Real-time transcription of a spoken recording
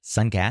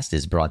Suncast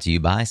is brought to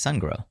you by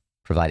SunGrow,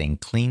 providing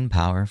clean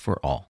power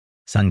for all.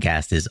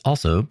 Suncast is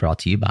also brought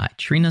to you by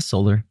Trina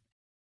Solar.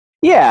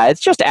 Yeah, it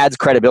just adds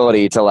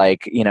credibility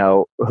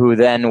to who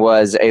then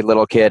was a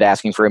little kid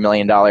asking for $1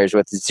 million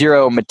with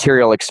zero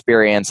material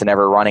experience and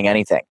ever running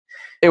anything.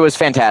 It was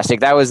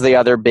fantastic. That was the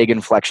other big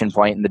inflection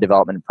point in the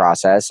development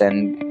process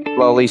and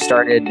slowly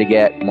started to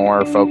get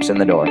more folks in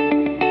the door.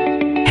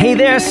 Hey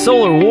there,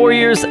 Solar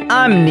Warriors.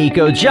 I'm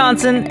Nico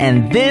Johnson,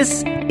 and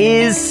this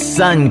is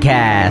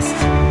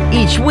Suncast.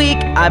 Each week,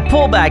 I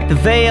pull back the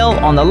veil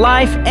on the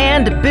life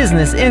and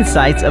business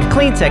insights of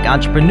clean tech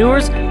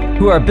entrepreneurs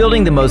who are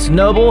building the most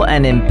noble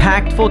and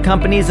impactful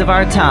companies of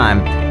our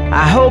time.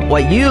 I hope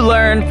what you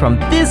learn from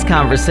this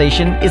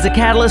conversation is a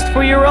catalyst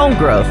for your own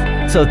growth.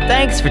 So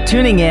thanks for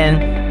tuning in,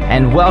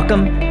 and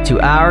welcome to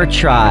our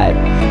tribe.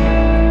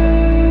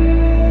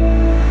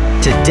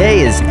 Today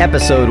is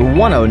episode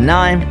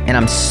 109, and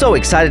I'm so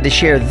excited to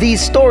share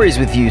these stories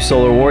with you,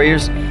 Solar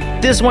Warriors.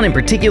 This one in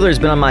particular has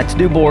been on my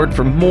to-do board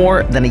for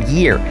more than a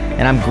year,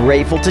 and I'm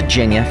grateful to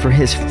Genya for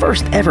his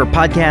first ever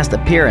podcast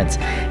appearance.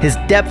 His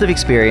depth of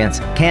experience,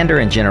 candor,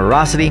 and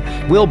generosity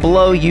will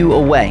blow you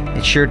away.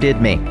 It sure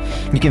did me.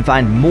 You can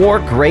find more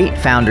great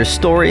founder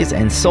stories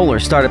and solar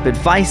startup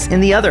advice in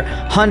the other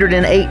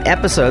 108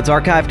 episodes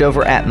archived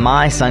over at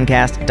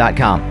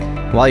mysuncast.com.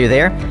 While you're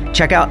there,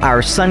 check out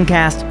our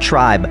Suncast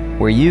Tribe,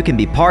 where you can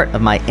be part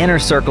of my inner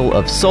circle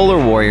of solar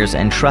warriors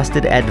and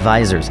trusted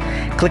advisors.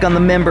 Click on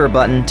the member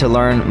button to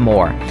learn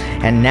more.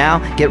 And now,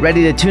 get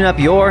ready to tune up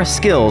your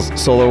skills,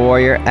 Solar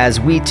Warrior, as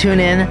we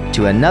tune in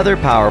to another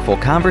powerful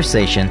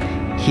conversation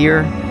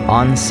here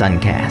on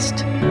Suncast.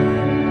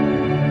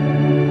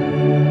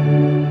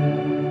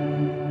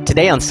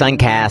 Today on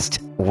Suncast,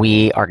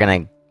 we are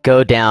going to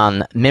go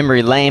down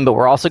memory lane, but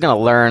we're also going to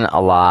learn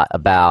a lot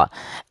about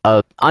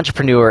an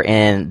entrepreneur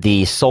in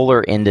the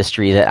solar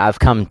industry that I've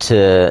come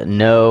to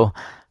know,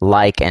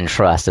 like, and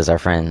trust, as our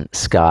friend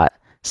Scott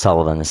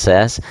Sullivan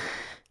says.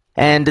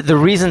 And the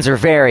reasons are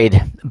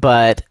varied,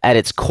 but at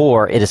its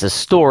core, it is a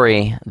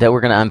story that we're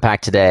going to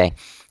unpack today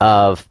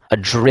of a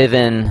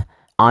driven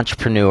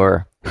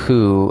entrepreneur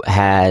who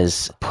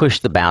has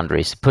pushed the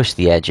boundaries, pushed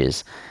the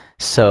edges.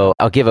 So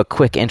I'll give a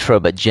quick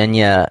intro, but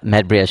Genya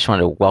Medbree, I just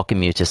wanted to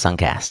welcome you to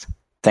Suncast.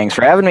 Thanks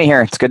for having me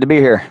here. It's good to be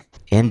here.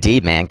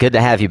 Indeed, man. Good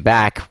to have you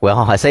back. Well,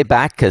 I say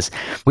back because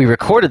we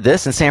recorded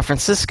this in San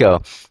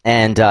Francisco,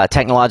 and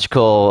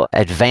technological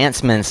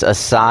advancements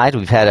aside,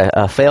 we've had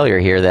a failure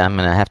here that I'm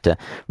going to have to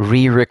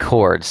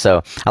re-record.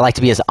 So I like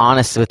to be as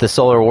honest with the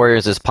Solar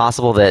Warriors as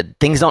possible that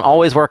things don't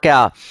always work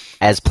out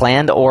as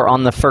planned or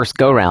on the first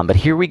go-round. But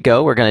here we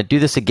go. We're going to do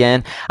this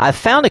again. I've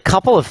found a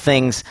couple of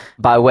things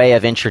by way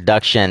of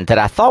introduction that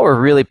I thought were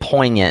really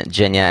poignant,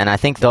 Genya, and I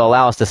think they'll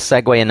allow us to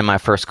segue into my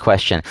first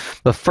question.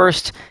 But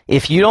first,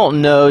 if you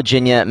don't know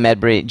Genya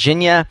Medbree,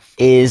 Genya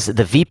is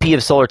the VP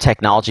of Solar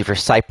Technology for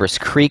Cypress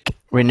Creek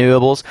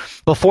Renewables.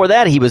 Before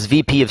that, he was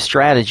VP of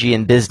Strategy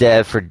and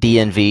BizDev for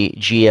DNV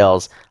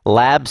GL's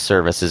Lab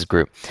Services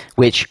Group,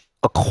 which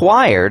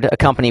acquired a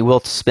company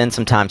we'll spend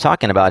some time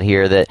talking about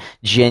here that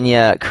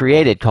Genya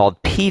created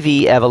called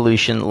PV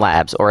Evolution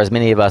Labs, or as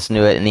many of us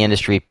knew it in the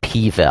industry,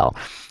 PVEL.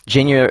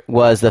 Genya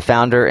was the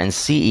founder and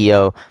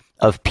CEO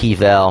of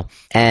PVEL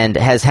and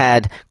has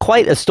had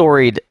quite a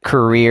storied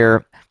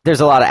career. There's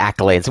a lot of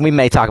accolades, and we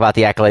may talk about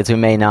the accolades, we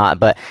may not,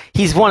 but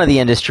he's one of the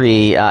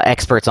industry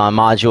experts on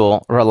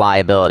module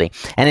reliability.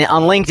 And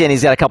on LinkedIn,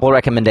 he's got a couple of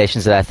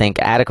recommendations that I think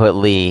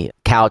adequately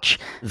couch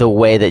the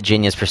way that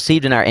Genya is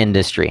perceived in our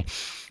industry.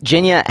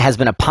 Genya has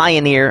been a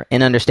pioneer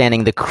in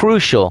understanding the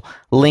crucial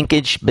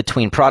linkage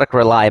between product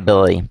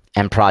reliability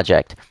and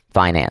project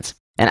finance.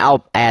 And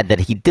I'll add that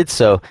he did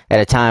so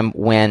at a time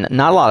when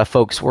not a lot of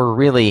folks were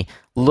really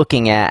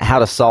looking at how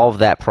to solve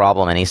that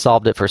problem, and he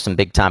solved it for some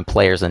big-time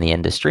players in the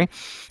industry.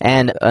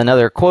 And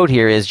another quote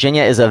here is,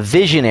 Genya is a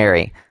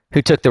visionary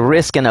who took the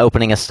risk in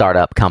opening a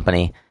startup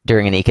company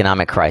during an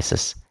economic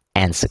crisis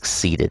and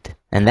succeeded.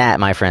 And that,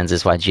 my friends,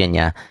 is why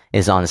Genya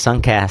is on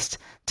Suncast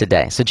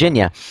today. So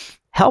Genya,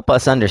 help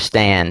us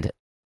understand,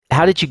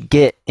 how did you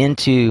get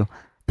into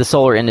the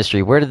solar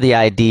industry? Where did the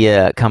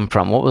idea come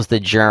from? What was the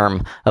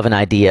germ of an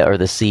idea or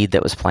the seed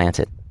that was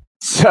planted?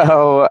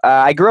 So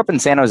I grew up in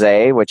San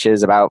Jose, which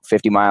is about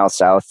 50 miles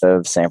south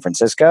of San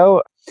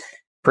Francisco.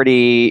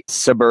 Pretty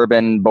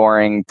suburban,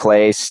 boring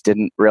place.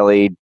 Didn't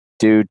really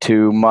do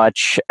too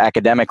much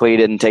academically,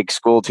 didn't take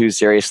school too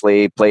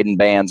seriously, played in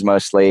bands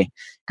mostly,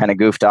 kind of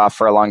goofed off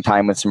for a long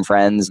time with some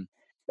friends.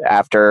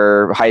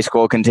 After high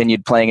school,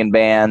 continued playing in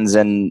bands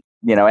and,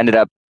 ended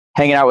up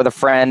hanging out with a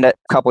friend a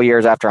couple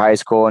years after high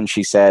school, and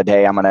she said,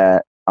 "Hey, I'm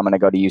gonna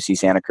go to UC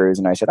Santa Cruz."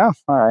 And I said, "Oh,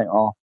 all right,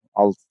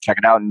 I'll check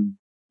it out and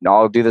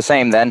I'll do the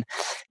same then."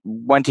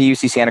 Went to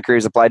UC Santa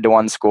Cruz, applied to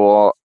one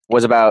school,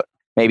 was about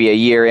maybe a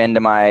year into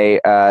my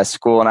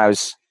school, and I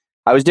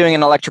was doing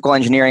an electrical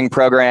engineering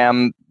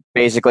program,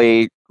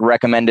 basically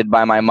recommended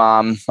by my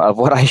mom of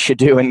what I should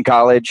do in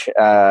college,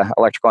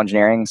 electrical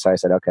engineering. So I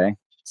said, okay,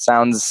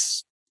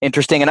 sounds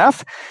interesting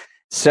enough.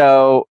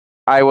 So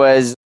I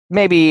was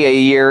maybe a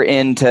year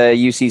into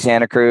UC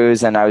Santa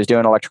Cruz, and I was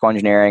doing electrical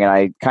engineering, and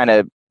I kind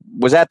of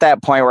was at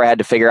that point where I had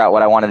to figure out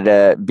what I wanted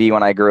to be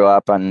when I grew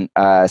up. And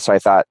so I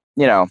thought,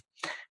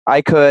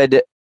 I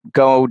could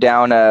go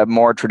down a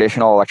more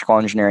traditional electrical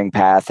engineering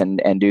path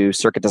and do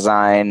circuit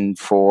design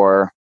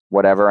for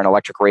whatever, an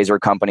electric razor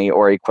company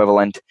or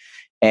equivalent,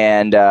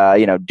 and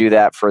do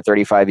that for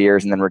 35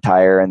 years and then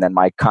retire. And then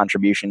my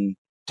contribution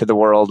to the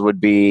world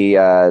would be,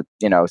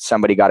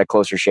 somebody got a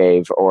closer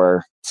shave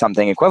or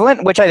something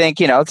equivalent, which I think,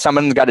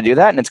 someone's got to do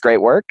that, and it's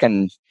great work.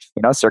 And,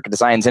 circuit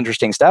design is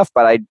interesting stuff,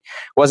 but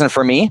wasn't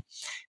for me.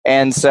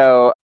 And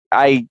so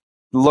I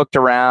looked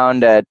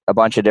around at a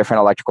bunch of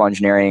different electrical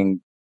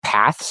engineering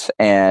paths,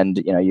 and,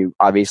 you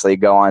obviously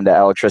go on to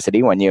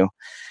electricity when you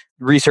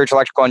research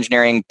electrical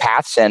engineering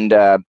paths. And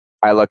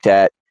I looked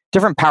at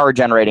different power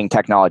generating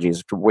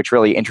technologies, which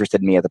really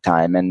interested me at the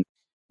time. And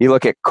you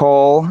look at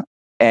coal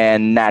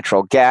and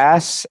natural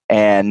gas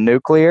and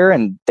nuclear,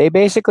 and they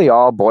basically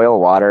all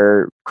boil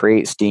water,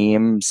 create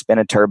steam, spin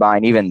a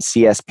turbine, even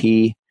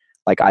CSP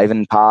like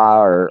Ivanpah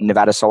or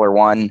Nevada Solar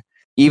One,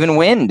 even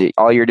wind.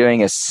 All you're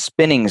doing is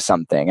spinning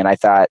something. And I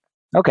thought,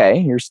 okay,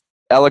 here's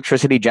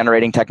electricity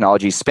generating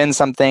technology, spin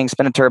something,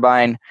 spin a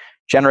turbine,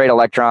 generate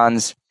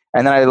electrons.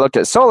 And then I looked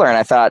at solar and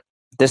I thought,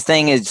 this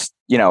thing is,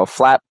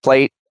 flat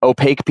plate,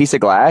 opaque piece of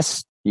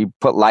glass. You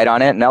put light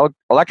on it and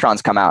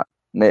electrons come out.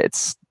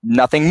 It's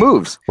nothing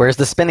moves. Where's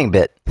the spinning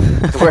bit?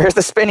 Where's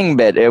the spinning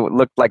bit? It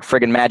looked like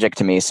friggin' magic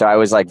to me. So I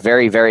was like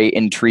very, very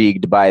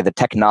intrigued by the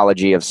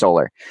technology of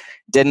solar.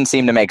 Didn't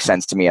seem to make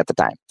sense to me at the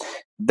time.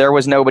 There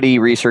was nobody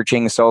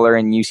researching solar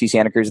in UC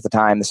Santa Cruz at the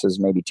time. This was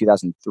maybe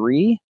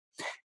 2003.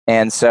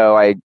 And so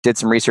I did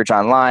some research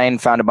online,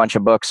 found a bunch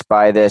of books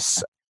by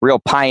this real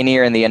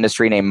pioneer in the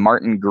industry named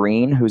Martin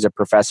Green, who's a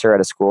professor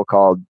at a school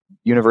called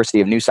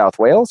University of New South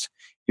Wales,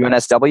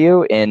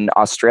 UNSW, in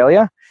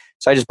Australia.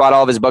 So I just bought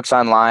all of his books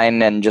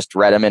online and just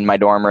read them in my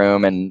dorm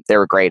room, and they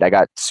were great. I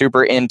got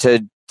super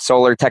into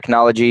solar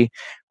technology.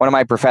 One of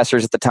my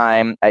professors at the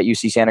time at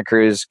UC Santa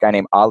Cruz, a guy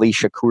named Ali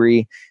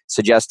Shakuri,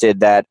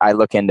 suggested that I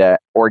look into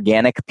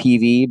organic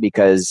PV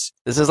because...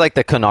 This is like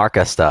the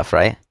Konarka stuff,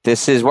 right?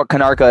 This is what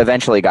Konarka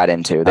eventually got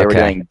into. They were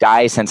doing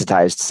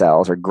dye-sensitized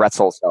cells or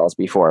Gretzel cells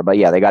before, but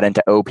yeah, they got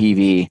into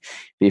OPV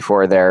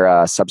before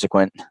their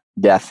subsequent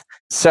death.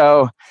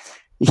 So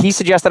he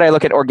suggested I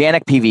look at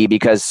organic PV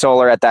because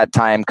solar at that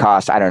time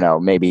cost, I don't know,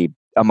 maybe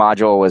a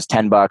module was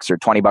 $10 or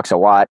 $20 a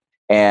watt.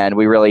 And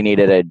we really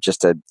needed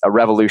just a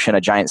revolution,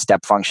 a giant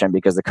step function,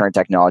 because the current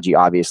technology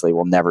obviously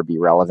will never be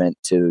relevant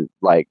to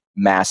like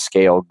mass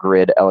scale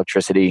grid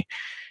electricity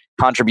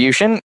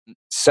contribution.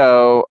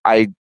 So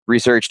I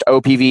researched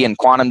OPV and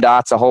quantum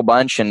dots a whole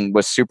bunch and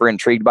was super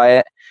intrigued by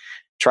it.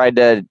 Tried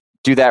to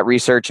do that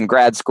research in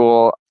grad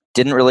school.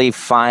 Didn't really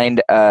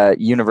find a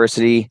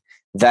university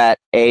that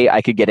A,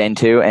 I could get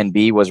into, and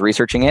B, was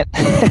researching it.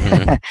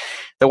 Mm-hmm.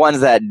 The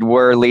ones that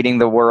were leading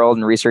the world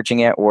and researching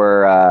it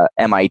were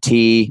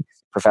MIT,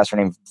 professor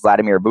named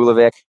Vladimir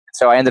Bulovic.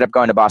 So I ended up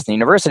going to Boston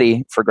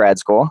University for grad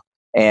school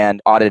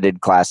and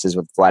audited classes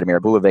with Vladimir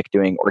Bulovic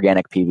doing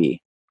organic PV.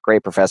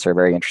 Great professor,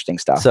 very interesting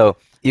stuff. So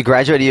you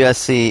graduated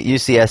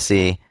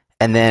UCSC,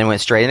 and then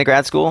went straight into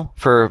grad school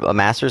for a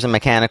master's in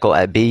mechanical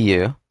at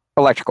BU.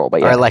 Electrical,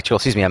 but yeah. Or electrical,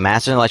 excuse me, a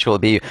master's in electrical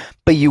at BU.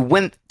 But you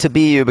went to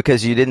BU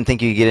because you didn't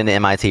think you could get into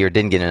MIT or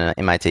didn't get into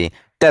MIT.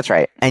 That's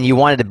right. And you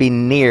wanted to be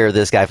near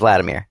this guy,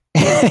 Vladimir.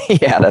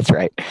 Yeah, that's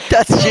right.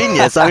 That's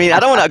genius. I mean, I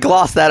don't want to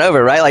gloss that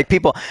over, right? Like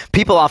people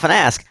often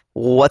ask,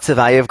 what's the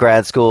value of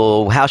grad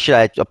school? How should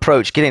I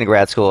approach getting to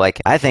grad school?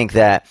 Like, I think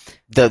that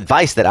the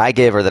advice that I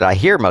give or that I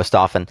hear most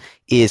often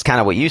is kind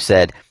of what you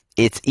said.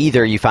 It's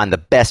either you find the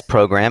best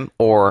program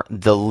or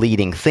the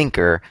leading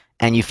thinker,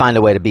 and you find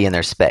a way to be in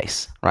their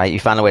space, right? You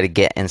find a way to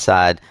get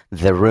inside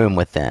the room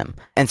with them.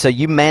 And so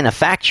you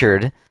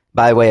manufactured,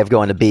 by way of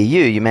going to BU,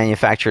 you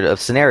manufactured a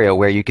scenario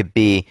where you could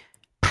be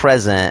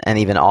present and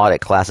even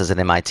audit classes at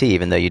MIT,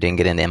 even though you didn't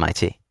get into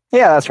MIT.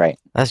 Yeah, that's right.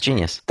 That's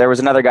genius. There was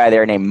another guy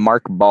there named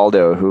Mark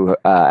Baldo who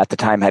at the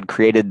time had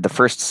created the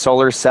first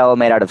solar cell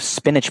made out of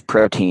spinach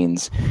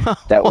proteins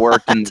that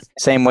worked in the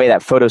same way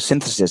that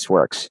photosynthesis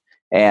works.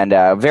 And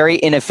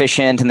very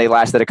inefficient, and they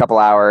lasted a couple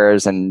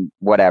hours and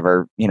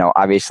whatever,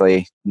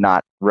 obviously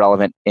not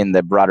relevant in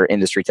the broader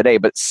industry today,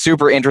 but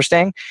super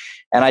interesting.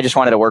 And I just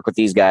wanted to work with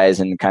these guys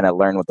and kind of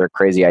learn what their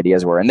crazy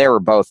ideas were. And they were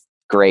both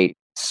great,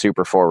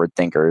 super forward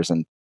thinkers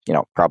and,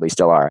 probably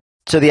still are.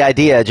 So the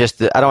idea, I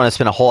don't want to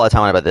spend a whole lot of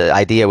time on it, but the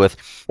idea with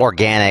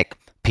organic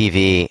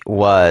PV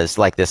was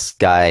like this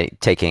guy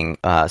taking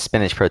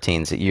spinach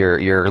proteins.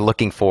 You're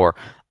looking for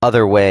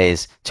other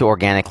ways to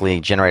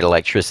organically generate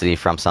electricity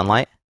from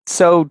sunlight?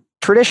 So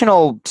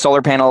traditional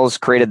solar panels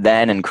created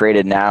then and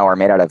created now are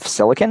made out of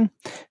silicon.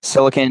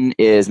 Silicon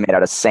is made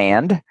out of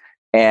sand.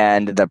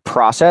 And the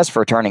process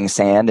for turning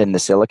sand into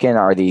silicon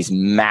are these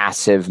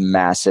massive,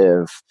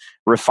 massive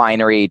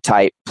refinery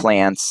type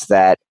plants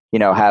that,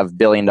 have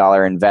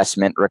billion-dollar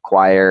investment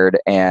required.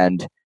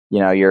 And,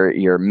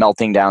 you're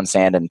melting down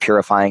sand and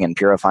purifying and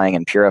purifying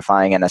and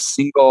purifying. And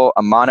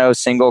a mono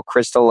single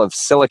crystal of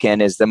silicon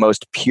is the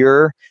most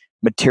pure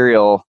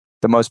material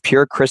the most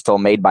pure crystal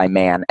made by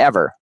man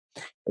ever.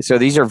 So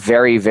these are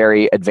very,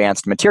 very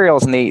advanced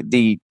materials. And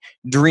the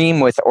dream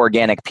with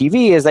organic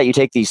PV is that you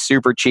take these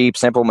super cheap,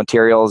 simple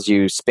materials,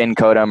 you spin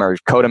coat them or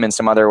coat them in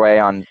some other way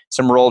on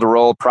some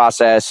roll-to-roll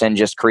process and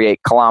just create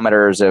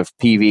kilometers of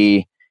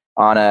PV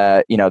on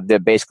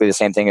basically the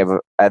same thing of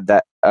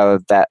that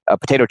a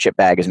potato chip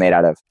bag is made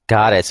out of.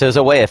 Got it. So it's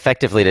a way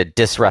effectively to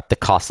disrupt the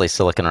costly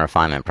silicon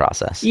refinement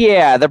process.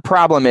 Yeah, the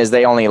problem is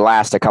they only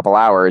last a couple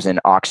hours in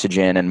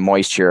oxygen and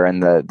moisture,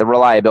 and the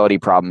reliability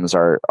problems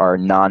are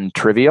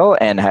non-trivial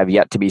and have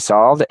yet to be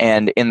solved.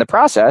 And in the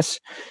process,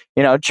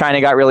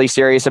 China got really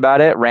serious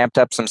about it, ramped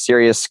up some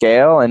serious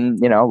scale, and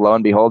lo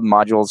and behold,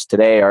 modules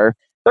today are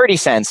 30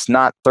 cents,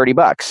 not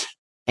 $30.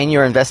 In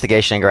your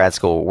investigation in grad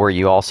school, were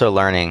you also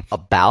learning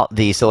about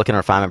the silicon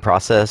refinement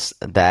process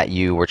that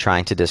you were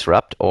trying to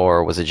disrupt,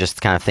 or was it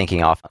just kind of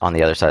thinking off on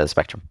the other side of the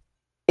spectrum?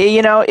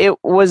 It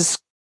was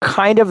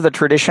kind of the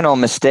traditional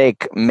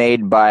mistake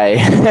made by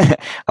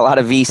a lot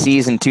of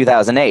VCs in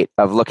 2008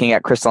 of looking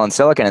at crystalline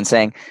silicon and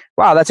saying,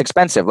 wow, that's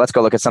expensive. Let's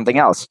go look at something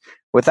else,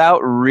 without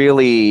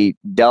really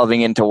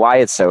delving into why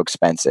it's so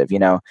expensive.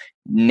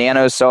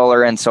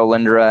 NanoSolar and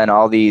Solyndra and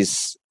all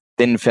these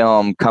thin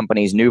film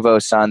companies,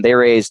 Nuvosun, they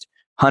raised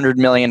 $100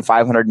 million,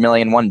 $500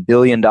 million, $1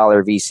 billion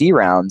VC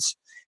rounds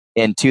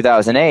in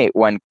 2008,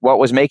 when what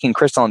was making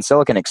crystalline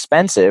silicon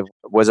expensive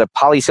was a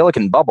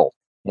polysilicon bubble.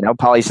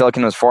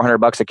 Polysilicon was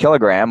 $400 a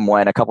kilogram,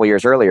 when a couple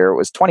years earlier it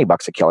was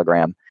 $20 a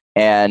kilogram.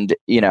 And,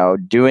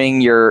 doing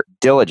your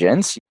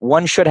diligence,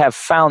 one should have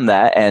found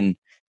that and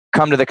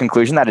come to the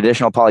conclusion that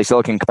additional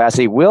polysilicon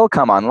capacity will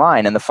come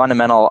online, and the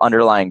fundamental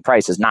underlying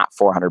price is not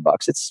 $400,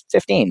 it's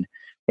 15.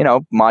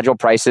 Module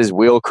prices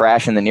will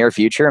crash in the near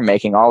future,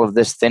 making all of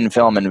this thin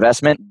film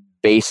investment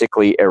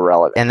basically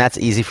irrelevant. And that's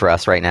easy for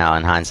us right now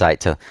in hindsight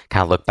to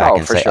kind of look back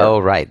and say, sure. oh,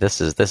 right, this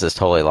is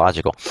totally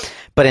logical.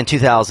 But in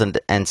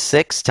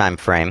 2006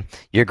 timeframe,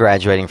 you're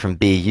graduating from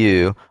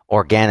BU,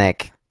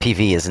 organic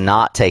PV is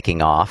not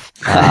taking off.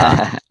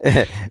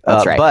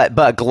 That's right.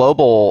 But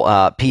global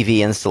PV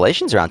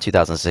installations around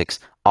 2006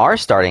 are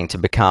starting to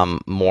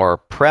become more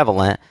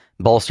prevalent,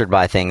 bolstered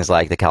by things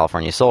like the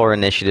California Solar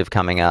Initiative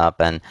coming up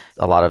and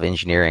a lot of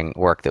engineering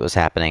work that was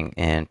happening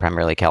in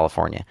primarily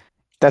California.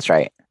 That's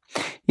right.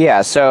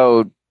 Yeah,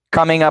 so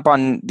coming up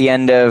on the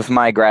end of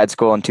my grad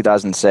school in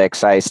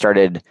 2006, I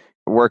started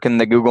working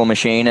the Google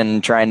machine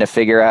and trying to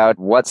figure out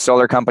what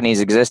solar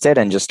companies existed,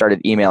 and just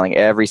started emailing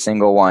every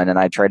single one. And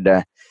I tried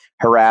to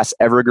harass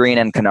Evergreen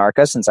and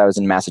Canarca, since I was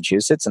in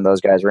Massachusetts and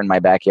those guys were in my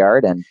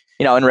backyard. And,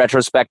 in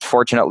retrospect,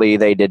 fortunately,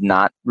 they did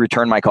not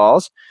return my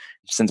calls,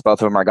 since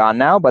both of them are gone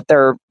now. But they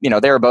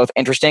were both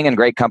interesting and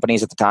great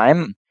companies at the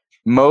time.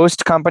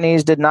 Most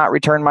companies did not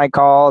return my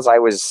calls. I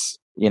was,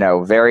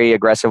 very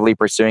aggressively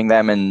pursuing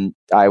them, and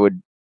I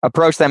would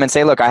approach them and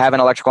say, look, I have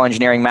an electrical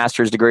engineering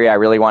master's degree. I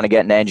really want to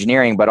get into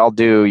engineering, but I'll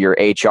do your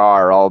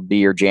HR. I'll be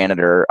your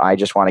janitor. I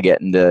just want to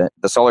get into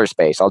the solar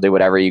space. I'll do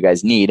whatever you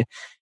guys need.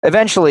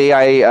 Eventually,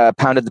 I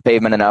pounded the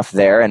pavement enough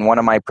there, and one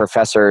of my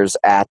professors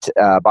at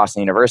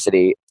Boston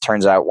University,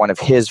 turns out one of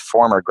his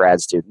former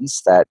grad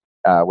students that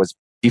was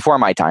before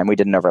my time, we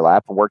didn't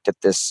overlap, worked at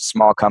this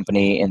small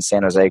company in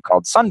San Jose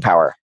called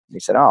SunPower. He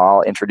said,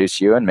 I'll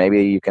introduce you and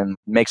maybe you can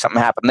make something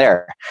happen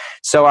there.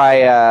 So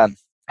I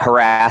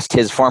harassed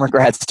his former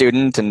grad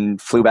student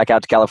and flew back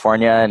out to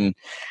California and,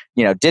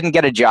 didn't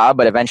get a job,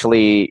 but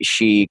eventually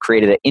she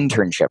created an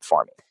internship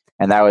for me.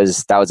 And that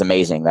was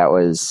amazing. That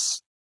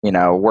was,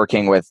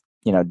 working with,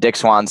 Dick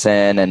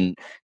Swanson and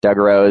Doug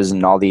Rose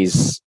and all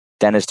these,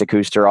 Dennis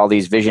DeKuster, all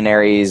these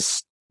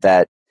visionaries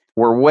that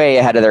were way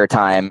ahead of their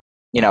time.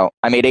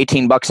 I made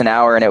 $18 an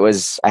hour, and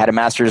I had a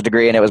master's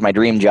degree, and it was my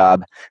dream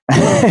job,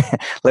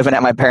 living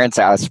at my parents'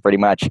 house pretty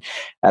much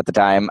at the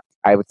time.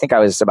 I would think I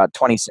was about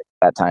 26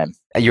 at that time.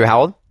 You were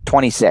how old?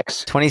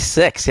 26.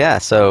 26, yeah.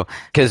 So,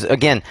 because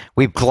again,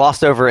 we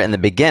glossed over it in the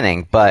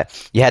beginning,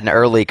 but you had an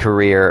early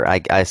career, I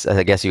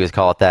guess you would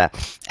call it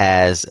that,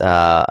 as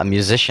a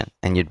musician,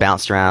 and you'd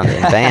bounced around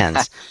in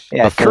bands.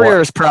 Yeah, career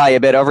is probably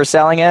a bit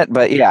overselling it,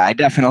 but yeah, I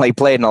definitely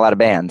played in a lot of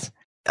bands.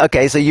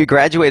 Okay, so you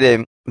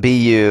graduated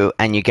BU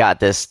and you got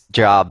this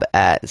job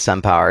at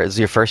SunPower. It was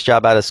your first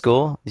job out of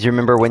school? Do you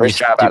remember when first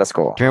job out of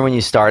school? Do you remember when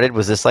you started?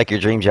 Was this like your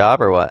dream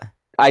job or what?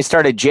 I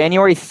started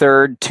January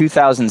 3rd,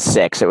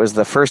 2006. It was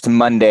the first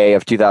Monday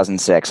of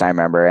 2006, I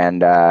remember.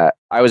 And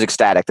I was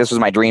ecstatic. This was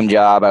my dream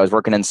job. I was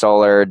working in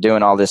solar,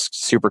 doing all this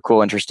super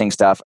cool, interesting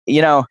stuff.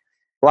 A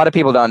lot of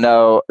people don't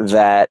know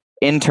that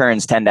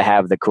interns tend to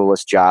have the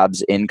coolest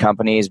jobs in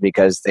companies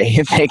because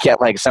they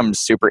get like some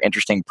super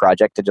interesting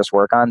project to just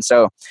work on.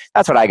 So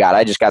that's what I got.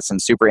 I just got some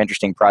super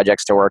interesting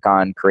projects to work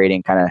on,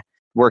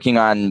 working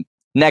on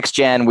next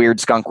gen weird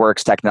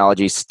skunkworks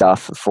technology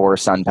stuff for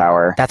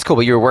SunPower. That's cool.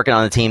 But you were working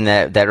on a team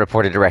that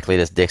reported directly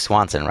to Dick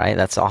Swanson, right?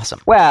 That's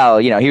awesome. Well,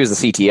 he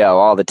was the CTO.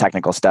 All the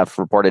technical stuff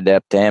reported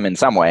up to him in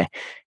some way.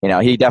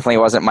 He definitely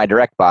wasn't my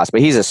direct boss,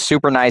 but he's a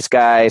super nice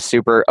guy,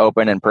 super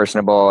open and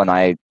personable. And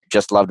I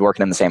just loved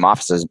working in the same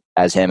office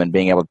as him and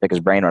being able to pick his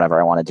brain whenever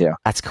I wanted to.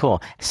 That's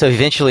cool. So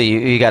eventually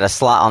you got a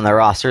slot on the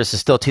roster. This is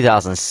still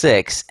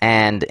 2006.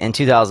 And in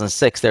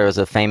 2006, there was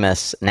a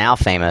now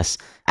famous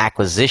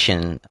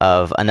acquisition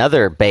of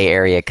another Bay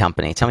Area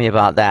company. Tell me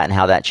about that and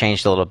how that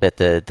changed a little bit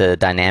the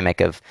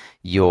dynamic of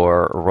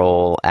your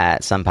role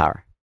at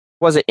SunPower.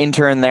 Was an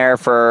intern there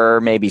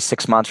for maybe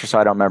 6 months or so.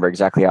 I don't remember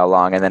exactly how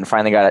long. And then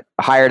finally got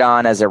hired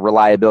on as a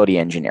reliability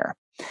engineer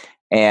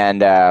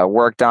and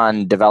worked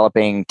on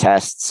developing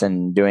tests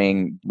and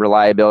doing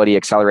reliability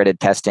accelerated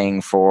testing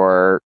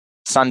for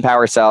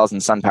SunPower cells and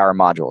SunPower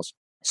modules.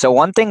 So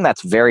one thing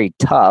that's very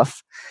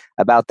tough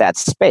about that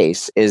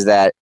space is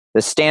that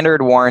the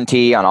standard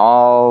warranty on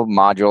all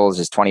modules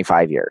is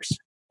 25 years.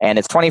 And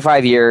it's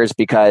 25 years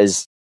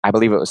because I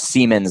believe it was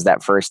Siemens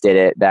that first did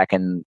it back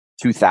in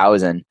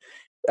 2000.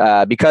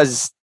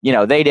 Because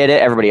they did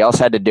it, everybody else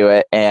had to do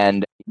it,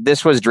 and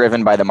this was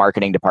driven by the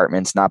marketing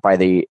departments, not by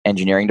the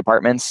engineering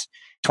departments.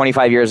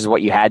 25 years is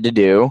what you had to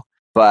do,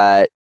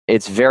 but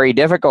it's very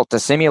difficult to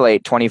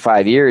simulate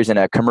 25 years in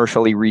a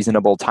commercially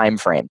reasonable time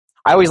frame.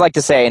 I always like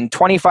to say, in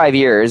 25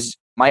 years,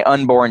 my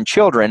unborn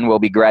children will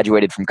be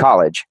graduated from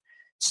college.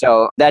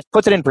 So that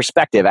puts it in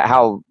perspective at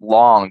how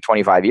long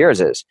 25 years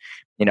is.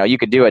 You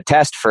could do a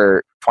test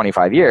for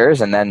 25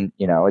 years and then,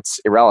 it's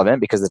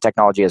irrelevant because the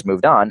technology has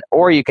moved on.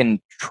 Or you can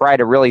try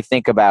to really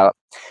think about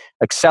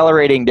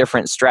accelerating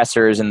different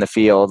stressors in the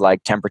field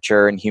like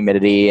temperature and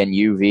humidity and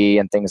UV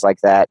and things like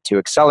that to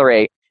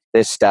accelerate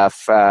this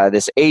stuff,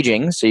 this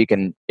aging, so you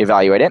can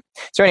evaluate it.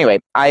 So anyway,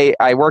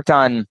 I worked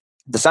on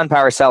the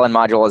SunPower cell and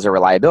module as a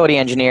reliability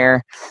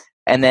engineer.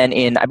 And then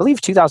in, I believe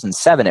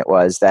 2007 it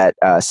was, that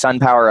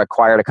SunPower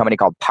acquired a company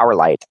called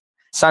PowerLight.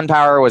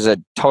 SunPower was a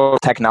total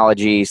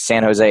technology,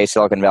 San Jose,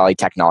 Silicon Valley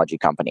technology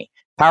company.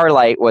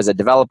 PowerLight was a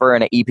developer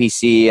and an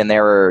EPC, and they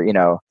were,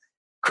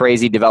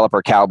 crazy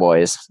developer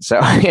cowboys. So,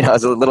 it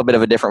was a little bit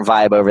of a different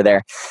vibe over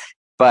there.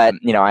 But,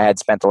 I had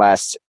spent the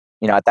last,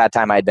 at that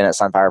time I had been at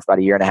SunPower for about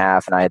a year and a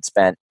half, and I had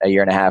spent a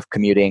year and a half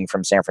commuting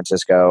from San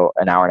Francisco,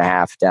 an hour and a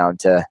half down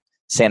to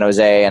San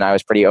Jose, and I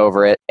was pretty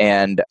over it.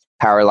 And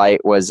PowerLight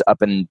was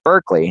up in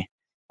Berkeley.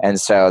 And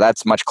so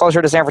that's much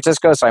closer to San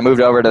Francisco. So I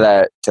moved over to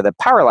the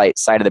PowerLight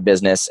side of the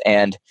business,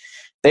 and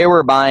they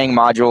were buying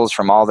modules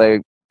from all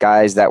the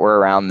guys that were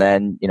around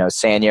then.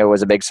 Sanyo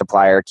was a big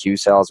supplier,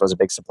 Q-Cells was a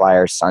big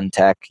supplier,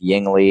 Suntech,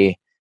 Yingli,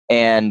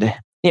 and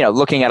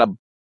looking at a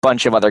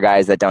bunch of other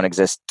guys that don't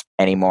exist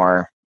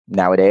anymore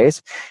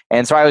nowadays.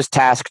 And so I was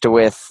tasked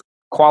with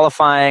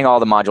qualifying all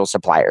the module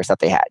suppliers that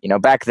they had.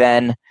 Back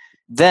then,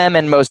 them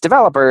and most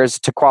developers,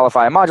 to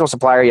qualify a module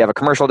supplier, you have a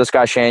commercial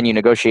discussion, you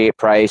negotiate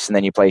price, and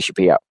then you place your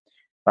PO,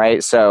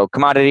 right? So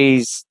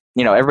commodities,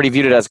 everybody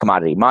viewed it as a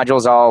commodity.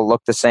 Modules all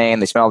look the same,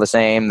 they smell the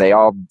same, they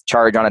all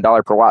charge on a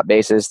dollar per watt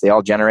basis, they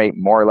all generate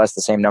more or less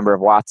the same number of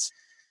watts.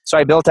 So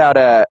I built out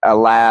a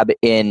lab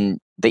in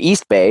the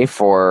East Bay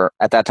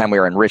at that time we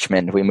were in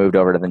Richmond, we moved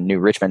over to the new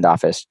Richmond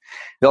office,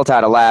 built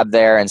out a lab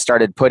there and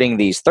started putting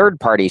these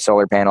third-party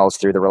solar panels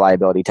through the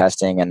reliability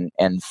testing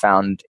and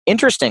found,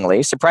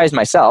 interestingly, surprised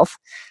myself,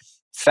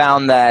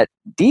 found that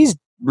these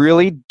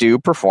really do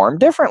perform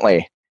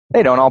differently.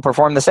 They don't all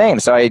perform the same.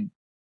 So I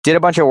did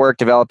a bunch of work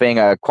developing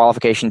a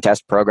qualification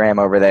test program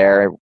over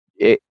there.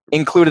 It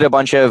included a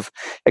bunch of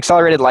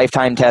accelerated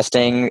lifetime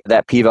testing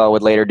that PVEL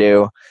would later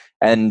do,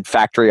 and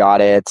factory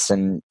audits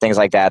and things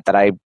like that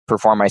I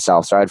perform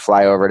myself. So I'd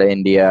fly over to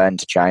India and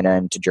to China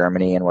and to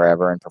Germany and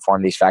wherever and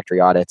perform these factory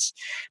audits.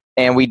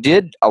 And we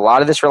did a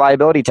lot of this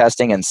reliability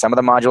testing, and some of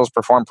the modules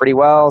performed pretty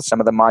well. Some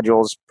of the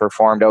modules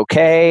performed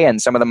okay,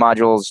 and some of the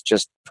modules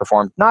just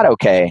performed not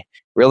okay,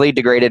 really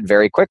degraded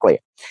very quickly.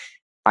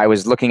 I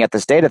was looking at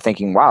this data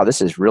thinking, wow, this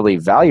is really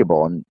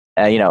valuable. And,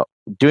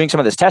 doing some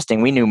of this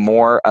testing, we knew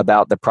more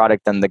about the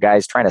product than the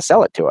guys trying to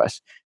sell it to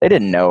us. They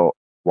didn't know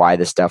why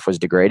this stuff was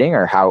degrading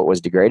or how it was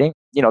degrading.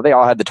 They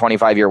all had the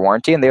 25-year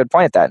warranty, and they would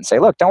point at that and say,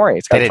 look, don't worry.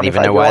 It's got they didn't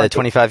even know why the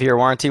 25-year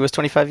warranty was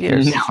 25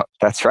 years. No,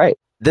 that's right.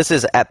 This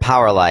is at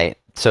PowerLight.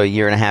 So a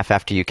year and a half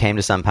after you came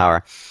to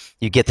SunPower,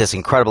 you get this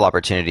incredible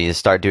opportunity to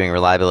start doing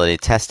reliability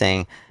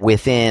testing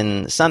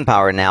within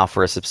SunPower now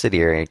for a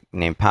subsidiary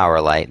named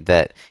PowerLight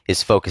that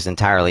is focused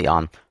entirely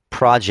on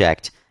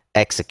project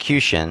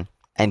execution.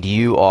 And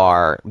you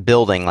are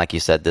building, like you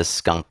said, this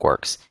skunk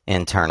works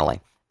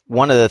internally.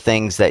 One of the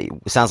things that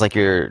sounds like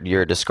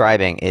you're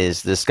describing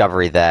is the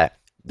discovery that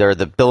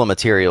the bill of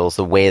materials,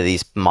 the way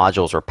these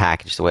modules were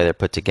packaged, the way they're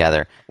put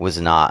together was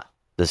not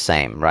the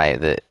same, right?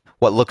 That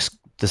what looks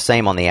the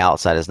same on the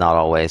outside has not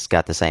always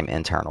got the same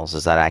internals.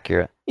 Is that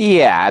accurate?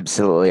 Yeah,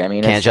 absolutely. I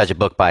mean, can't judge a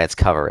book by its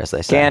cover, as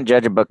they say. Can't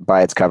judge a book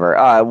by its cover.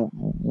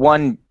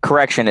 One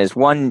correction is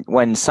when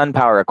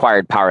SunPower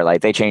acquired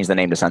PowerLight, they changed the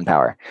name to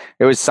SunPower.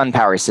 It was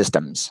SunPower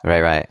Systems,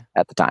 right,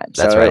 at the time.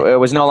 That's so right. It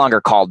was no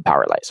longer called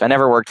PowerLight. So I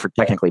never worked for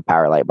technically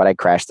PowerLight, but I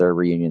crashed their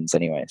reunions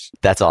anyways.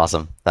 That's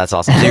awesome.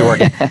 So you're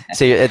working.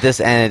 So at this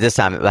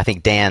time, I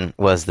think Dan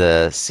was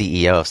the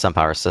CEO of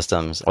SunPower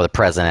Systems, or the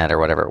president, or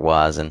whatever it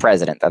was. And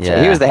president. That's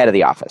right. He was the head of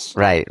the office.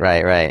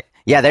 Right.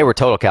 Yeah, they were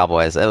total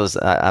cowboys. It was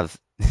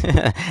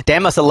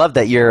Dan must have loved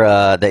that you're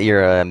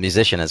a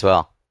musician as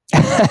well.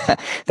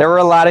 There were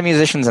a lot of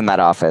musicians in that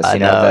office. I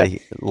know,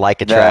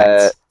 like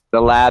attracts.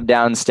 The lab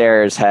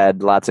downstairs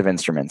had lots of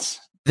instruments.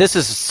 This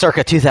is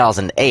circa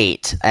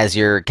 2008, as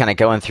you're kind of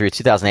going through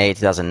 2008,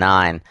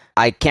 2009.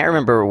 I can't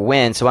remember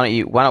when, so why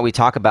don't we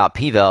talk about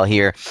PVEL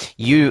here?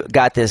 You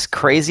got this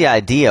crazy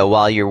idea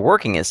while you're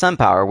working at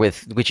SunPower,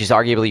 which is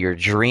arguably your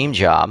dream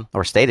job,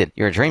 or stated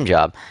your dream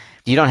job.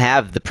 You don't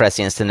have the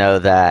prescience to know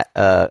that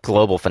a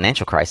global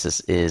financial crisis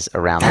is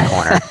around the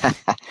corner.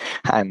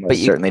 I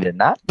certainly did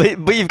not.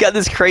 But you've got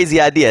this crazy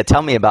idea.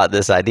 Tell me about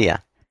this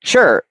idea.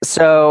 Sure.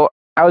 So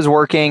I was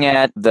working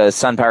at the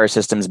SunPower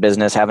Systems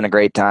business, having a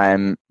great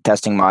time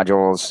testing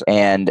modules.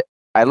 And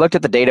I looked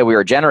at the data we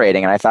were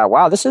generating and I thought,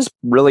 wow, this is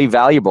really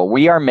valuable.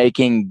 We are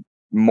making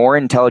more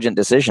intelligent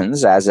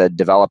decisions as a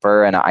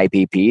developer and an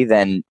IPP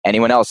than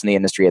anyone else in the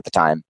industry at the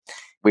time.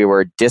 We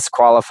were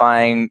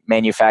disqualifying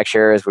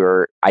manufacturers. We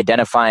were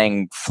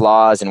identifying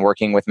flaws and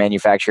working with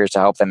manufacturers to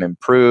help them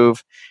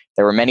improve.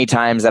 There were many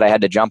times that I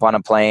had to jump on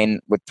a plane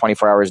with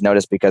 24 hours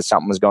notice because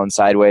something was going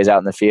sideways out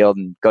in the field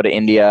and go to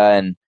India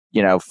and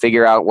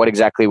figure out what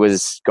exactly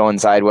was going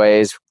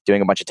sideways,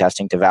 doing a bunch of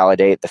testing to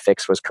validate the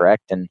fix was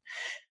correct. And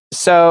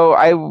so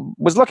I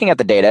was looking at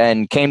the data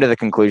and came to the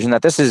conclusion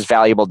that this is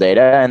valuable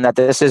data and that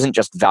this isn't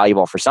just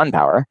valuable for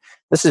SunPower.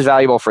 This is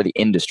valuable for the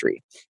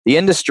industry. The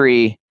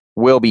industry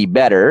will be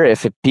better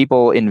if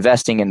people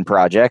investing in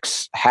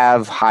projects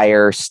have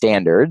higher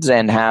standards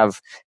and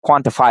have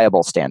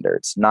quantifiable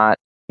standards, not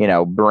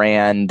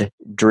brand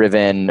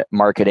driven,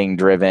 marketing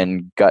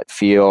driven, gut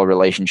feel,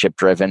 relationship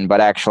driven,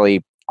 but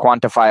actually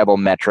quantifiable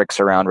metrics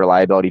around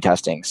reliability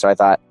testing. So I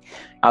thought,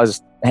 I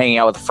was hanging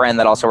out with a friend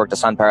that also worked at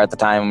SunPower at the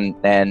time,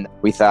 and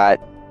we thought,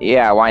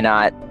 yeah, why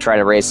not try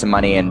to raise some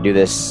money and do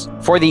this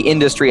for the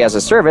industry as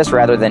a service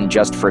rather than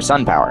just for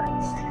SunPower?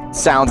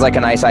 Sounds like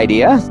a nice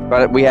idea,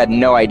 but we had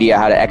no idea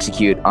how to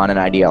execute on an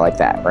idea like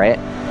that, right?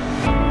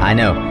 I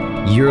know.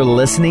 You're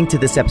listening to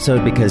this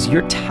episode because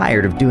you're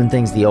tired of doing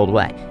things the old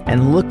way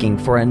and looking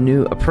for a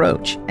new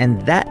approach.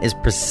 And that is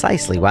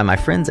precisely why my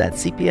friends at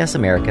CPS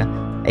America,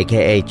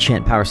 aka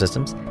Chint Power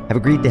Systems, have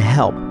agreed to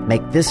help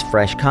make this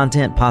fresh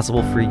content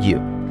possible for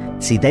you.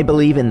 See, they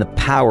believe in the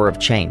power of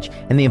change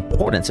and the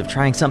importance of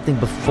trying something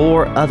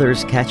before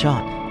others catch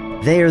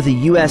on. They are the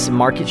U.S.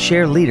 market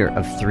share leader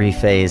of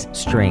three-phase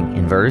string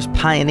inverters,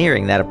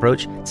 pioneering that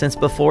approach since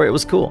before it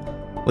was cool.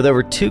 With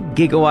over 2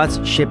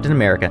 gigawatts shipped in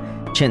America,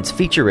 Chint's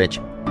feature-rich,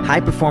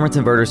 high-performance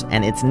inverters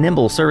and its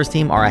nimble service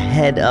team are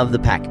ahead of the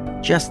pack,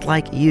 just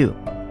like you.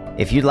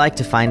 If you'd like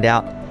to find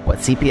out what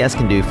CPS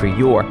can do for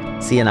your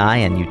C&I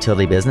and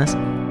utility business,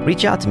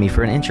 reach out to me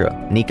for an intro,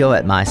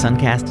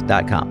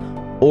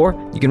 nico@mysuncast.com. Or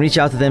you can reach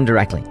out to them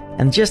directly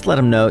and just let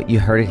them know you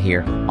heard it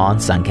here on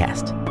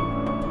Suncast.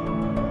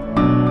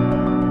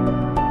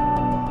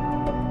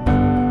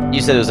 You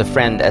said it was a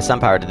friend at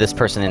SunPower. Did this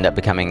person end up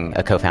becoming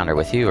a co-founder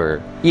with you,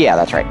 or? Yeah,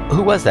 that's right.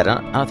 Who was that?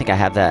 I don't think I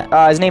have that.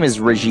 His name is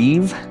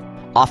Rajiv.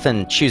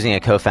 Often choosing a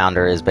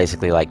co-founder is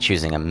basically like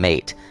choosing a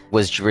mate.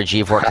 Was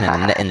Rajiv working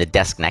in the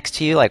desk next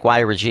to you? Like,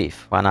 why Rajiv?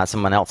 Why not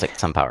someone else at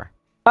SunPower?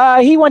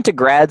 He went to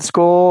grad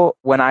school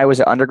when I was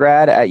an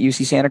undergrad at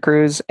UC Santa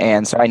Cruz,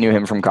 and so I knew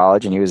him from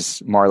college, and he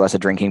was more or less a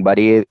drinking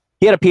buddy.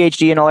 He had a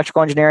PhD in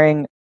electrical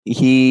engineering.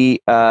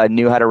 He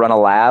knew how to run a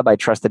lab. I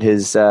trusted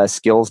his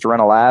skills to run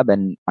a lab,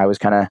 and I was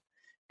kind of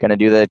going to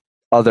do the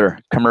other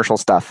commercial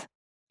stuff.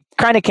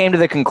 Kind of came to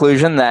the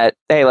conclusion that,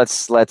 hey,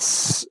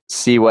 let's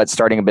see what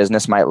starting a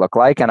business might look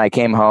like. And I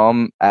came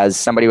home as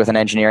somebody with an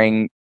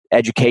engineering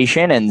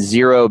education and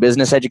zero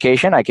business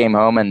education. I came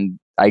home and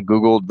I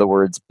Googled the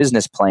words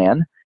business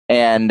plan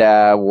and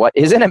what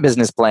is in a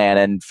business plan,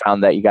 and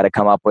found that you got to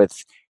come up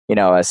with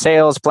a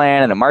sales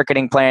plan and a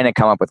marketing plan and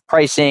come up with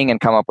pricing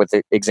and come up with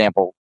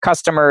example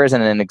customers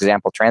and an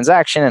example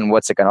transaction and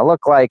what's it going to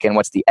look like and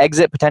what's the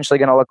exit potentially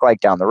going to look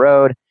like down the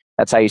road.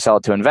 That's how you sell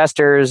it to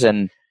investors,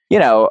 and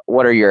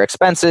what are your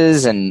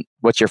expenses and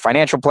what's your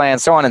financial plan,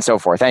 so on and so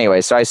forth. Anyway,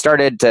 so I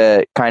started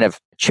to kind of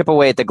chip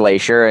away at the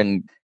glacier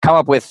and come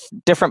up with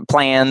different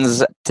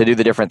plans to do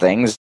the different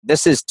things.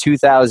 This is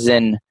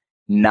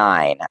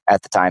 2009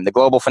 at the time. The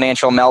global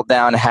financial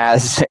meltdown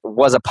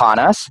was upon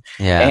us.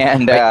 Yeah,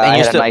 and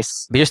but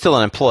you're still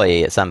an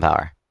employee at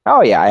SunPower.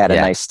 Oh yeah, I had a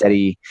nice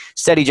steady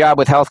job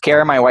with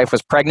healthcare. My wife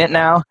was pregnant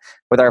now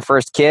with our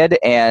first kid,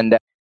 and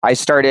I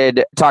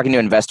started talking to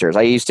investors.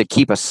 I used to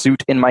keep a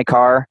suit in my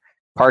car,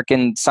 park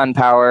in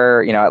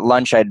SunPower. At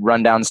lunch I'd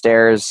run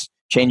downstairs,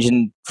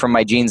 changing from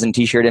my jeans and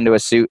t-shirt into a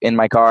suit in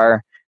my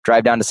car,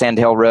 drive down to Sand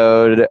Hill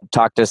Road,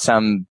 talk to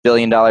some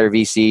billion-dollar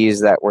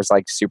VCs that was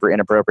like super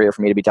inappropriate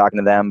for me to be talking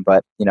to them.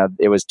 But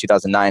it was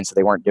 2009, so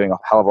they weren't doing a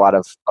hell of a lot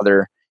of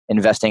other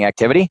investing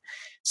activity.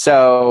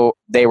 So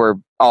they were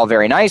all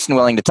very nice and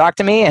willing to talk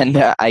to me. And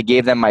I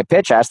gave them my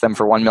pitch, asked them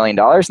for $1 million.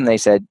 And they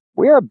said,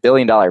 we're a $1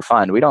 billion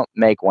fund. We don't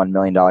make $1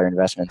 million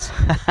investments.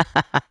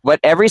 But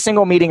every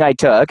single meeting I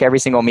took, every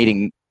single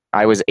meeting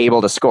I was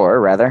able to score,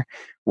 rather,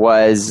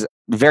 was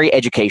very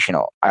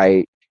educational.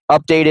 I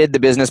updated the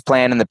business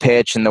plan and the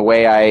pitch and the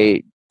way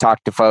I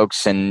talk to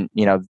folks and,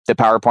 the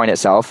PowerPoint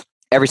itself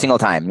every single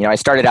time. I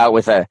started out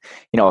with a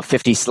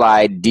 50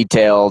 slide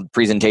detailed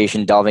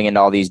presentation delving into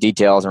all these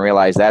details and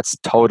realized that's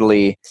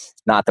totally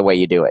not the way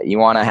you do it. You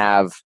want to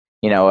have,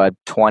 a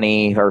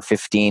 20 or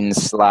 15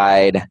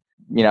 slide,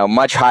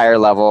 much higher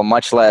level,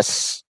 much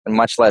less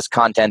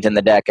content in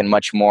the deck and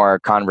much more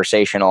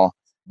conversational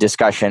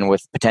discussion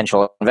with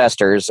potential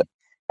investors,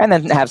 and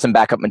then have some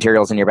backup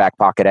materials in your back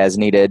pocket as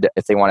needed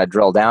if they want to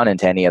drill down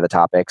into any of the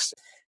topics.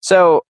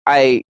 So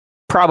I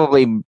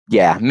probably,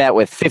 met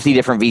with 50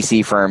 different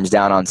VC firms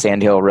down on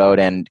Sand Hill Road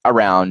and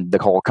around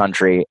the whole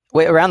country.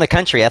 Wait, around the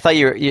country? I thought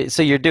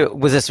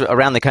was this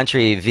around the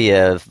country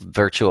via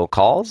virtual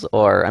calls,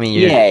 or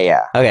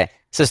Yeah. Okay,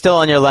 so still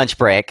on your lunch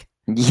break.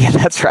 Yeah,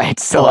 that's right.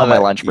 Still on my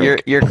lunch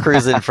break. You're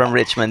cruising from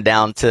Richmond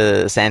down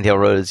to Sand Hill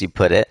Road, as you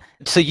put it.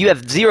 So you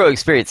have zero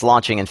experience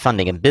launching and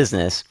funding a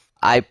business.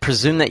 I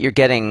presume that you're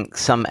getting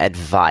some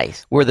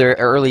advice. Were there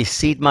early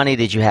seed money?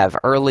 Did you have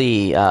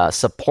early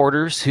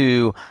supporters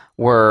who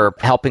were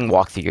helping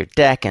walk through your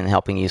deck and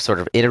helping you sort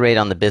of iterate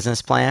on the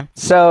business plan?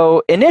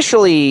 So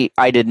initially,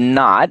 I did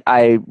not.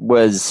 I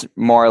was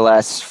more or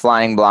less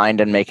flying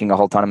blind and making a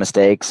whole ton of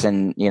mistakes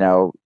and,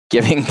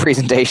 giving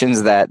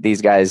presentations that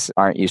these guys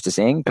aren't used to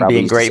seeing. And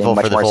being grateful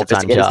for the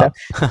full-time job.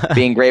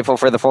 Being grateful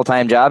for the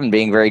full-time job and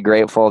being very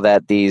grateful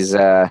that these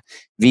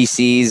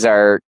VCs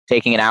are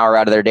taking an hour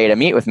out of their day to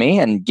meet with me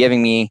and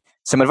giving me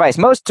some advice.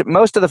 Most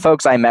of the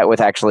folks I met with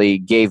actually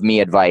gave me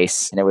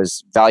advice, and it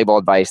was valuable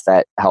advice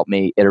that helped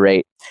me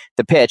iterate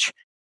the pitch.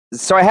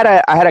 So I had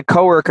a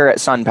coworker at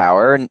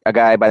SunPower, a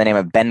guy by the name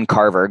of Ben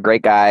Carver,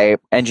 great guy,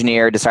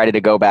 engineer, decided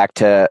to go back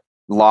to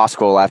law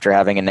school after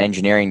having an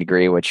engineering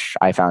degree, which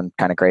I found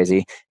kind of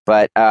crazy.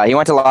 But he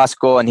went to law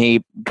school and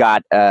he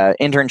got an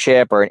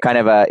internship or kind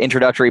of an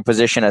introductory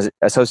position, as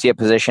associate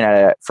position at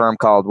a firm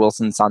called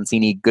Wilson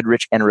Sonsini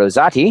Goodrich and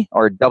Rosati,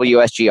 or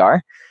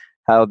WSGR,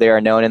 how they are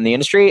known in the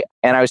industry.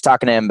 And I was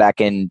talking to him back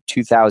in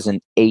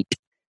 2008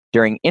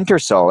 during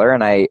Intersolar,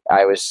 and I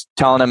was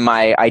telling him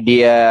my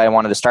idea. I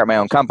wanted to start my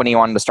own company,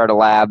 wanted to start a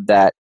lab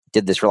that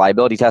did this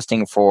reliability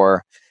testing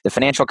for the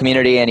financial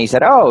community. And he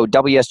said, "Oh,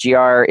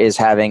 WSGR is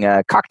having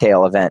a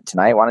cocktail event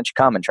tonight. Why don't you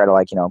come and try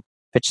to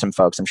pitch some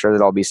folks? I'm sure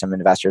there'll be some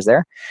investors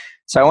there."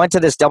 So I went to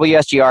this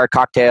WSGR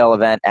cocktail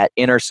event at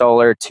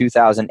Intersolar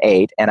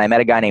 2008, and I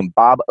met a guy named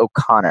Bob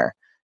O'Connor,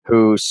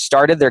 who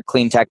started their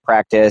clean tech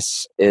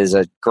practice, is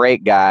a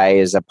great guy,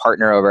 is a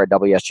partner over at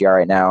WSGR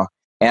right now.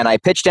 And I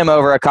pitched him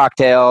over a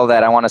cocktail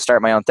that I want to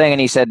start my own thing.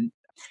 And he said,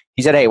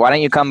 "Hey, why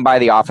don't you come by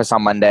the office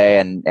on Monday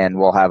and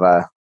we'll have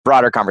a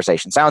broader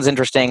conversation. Sounds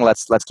interesting.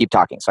 Let's keep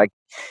talking." So I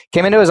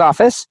came into his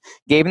office,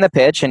 gave him the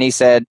pitch, and he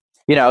said,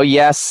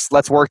 "Yes,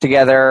 let's work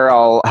together.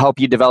 I'll help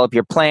you develop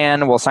your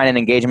plan. We'll sign an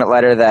engagement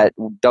letter that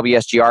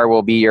WSGR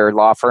will be your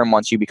law firm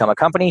once you become a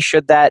company.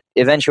 Should that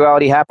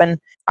eventuality happen,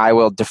 I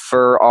will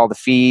defer all the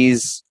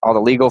fees, all the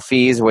legal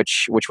fees,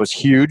 which was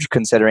huge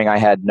considering I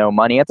had no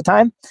money at the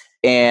time.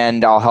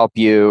 And I'll help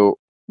you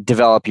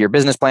develop your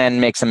business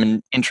plan, make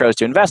some intros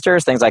to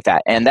investors, things like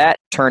that." And that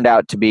turned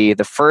out to be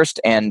the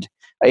first and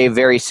a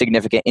very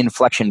significant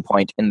inflection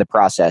point in the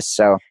process.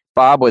 So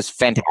Bob was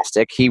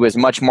fantastic. He was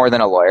much more than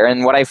a lawyer.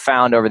 And what I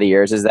found over the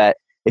years is that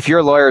if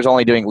your lawyer is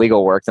only doing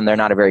legal work, then they're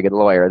not a very good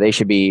lawyer. They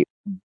should be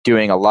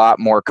doing a lot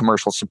more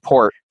commercial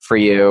support for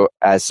you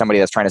as somebody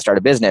that's trying to start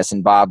a business.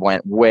 And Bob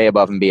went way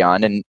above and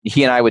beyond. And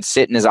he and I would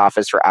sit in his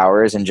office for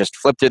hours and just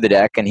flip through the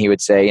deck. And he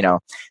would say,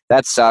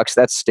 "That sucks.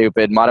 That's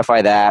stupid.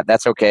 Modify that.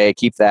 That's okay.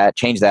 Keep that.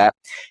 Change that."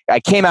 I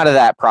came out of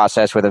that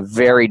process with a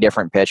very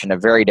different pitch and a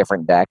very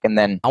different deck. And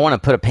then I want to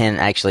put a pin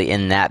actually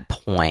in that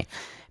point,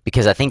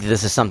 because I think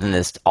this is something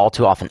that's all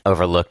too often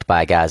overlooked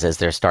by guys as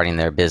they're starting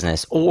their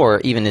business,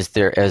 or even as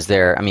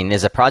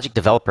a project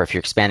developer, if you're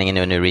expanding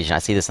into a new region. I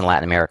see this in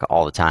Latin America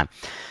all the time.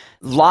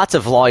 Lots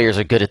of lawyers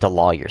are good at the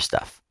lawyer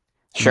stuff.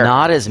 Sure.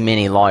 Not as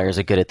many lawyers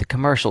are good at the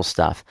commercial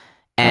stuff.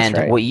 And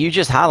right. What you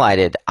just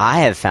highlighted,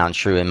 I have found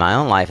true in my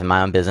own life, in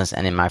my own business,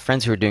 and in my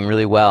friends who are doing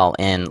really well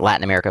in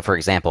Latin America, for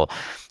example,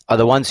 are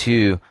the ones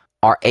who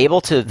are able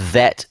to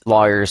vet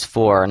lawyers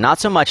for not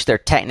so much their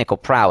technical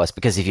prowess,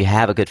 because if you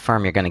have a good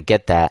firm, you're going to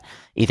get that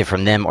either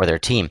from them or their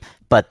team,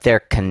 but their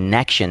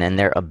connection and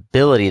their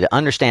ability to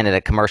understand at a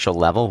commercial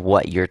level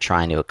what you're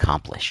trying to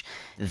accomplish.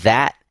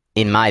 That,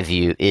 in my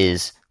view,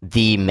 is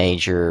the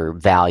major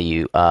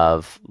value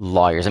of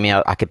lawyers.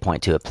 I could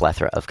point to a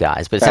plethora of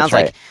guys, but it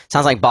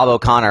sounds like Bob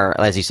O'Connor,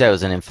 as you said,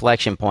 was an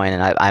inflection point,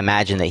 and I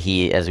imagine that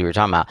he, as we were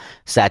talking about,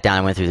 sat down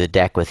and went through the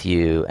deck with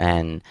you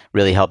and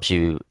really helped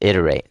you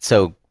iterate.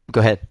 So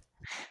go ahead.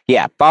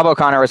 Yeah, Bob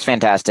O'Connor was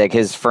fantastic.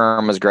 His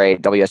firm was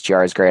great.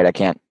 WSGR is great. I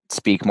can't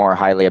speak more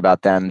highly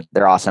about them.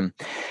 They're awesome.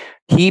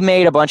 He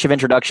made a bunch of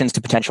introductions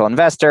to potential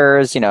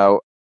investors,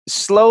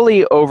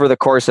 slowly over the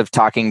course of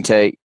talking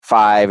to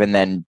 5 and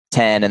then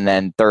 10 and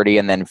then 30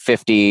 and then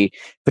 50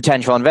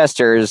 potential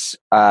investors.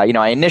 I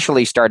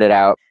initially started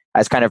out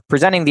as kind of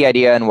presenting the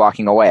idea and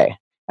walking away.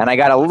 And I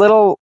got a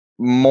little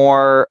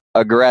more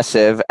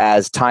aggressive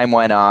as time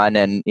went on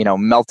and,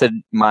 melted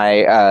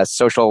my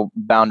social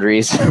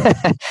boundaries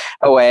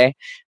away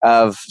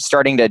of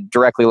starting to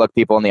directly look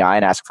people in the eye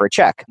and ask for a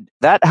check.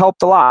 That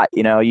helped a lot.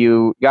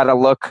 You got to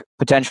look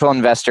potential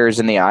investors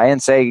in the eye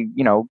and say,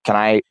 can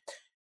I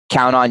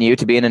count on you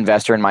to be an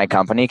investor in my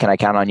company? Can I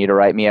count on you to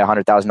write me a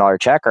 $100,000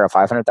 check or a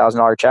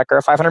 $500,000 check or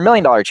a $500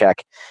 million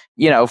check?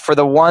 For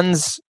the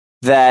ones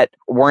that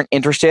weren't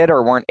interested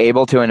or weren't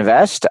able to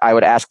invest, I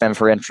would ask them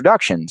for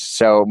introductions.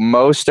 So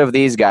most of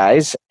these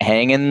guys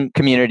hang in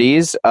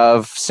communities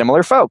of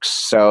similar folks.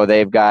 So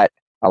they've got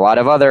a lot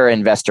of other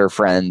investor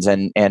friends.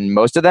 And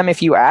most of them,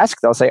 if you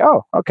ask, they'll say,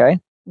 oh, okay,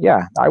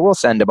 yeah, I will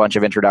send a bunch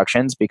of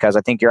introductions because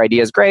I think your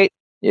idea is great.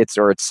 It's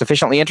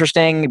sufficiently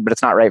interesting, but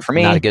it's not right for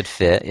me. Not a good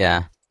fit,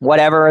 yeah.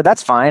 Whatever,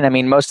 that's fine. I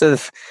mean, most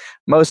of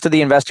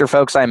the investor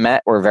folks I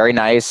met were very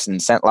nice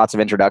and sent lots of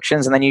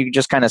introductions. And then you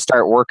just kind of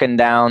start working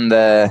down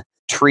the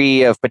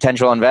tree of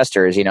potential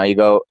investors.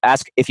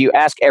 If you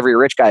ask every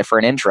rich guy for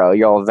an intro,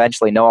 you'll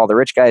eventually know all the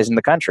rich guys in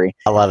the country.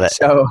 I love it.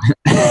 So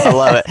I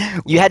love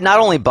it. You had not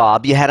only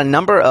Bob, you had a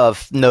number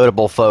of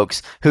notable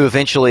folks who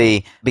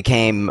eventually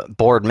became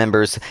board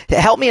members.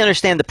 Help me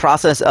understand the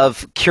process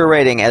of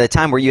curating at a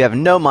time where you have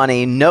no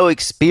money, no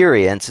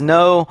experience,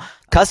 no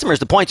customers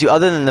to point to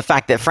other than the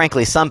fact that,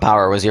 frankly,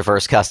 SunPower was your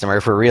first customer,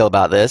 if we're real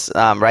about this,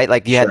 right?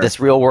 Like you had this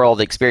real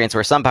world experience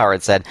where SunPower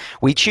had said,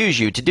 we choose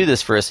you to do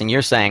this for us. And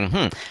you're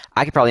saying,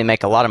 I could probably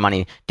make a lot of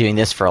money doing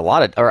this for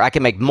or I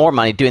can make more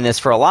money doing this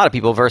for a lot of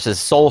people versus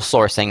sole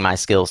sourcing my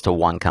skills to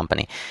one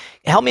company.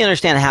 Help me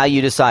understand how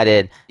you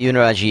decided, you and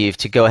Rajiv,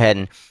 to go ahead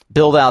and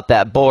build out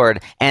that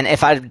board. And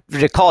if I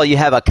recall, you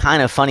have a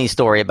kind of funny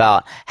story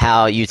about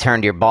how you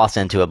turned your boss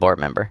into a board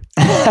member.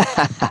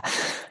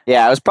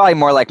 Yeah, it was probably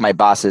more like my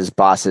boss's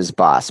boss's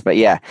boss. But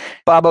yeah,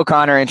 Bob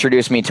O'Connor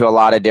introduced me to a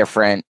lot of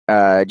different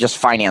just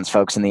finance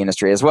folks in the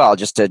industry as well,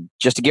 just to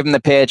give them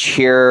the pitch,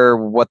 hear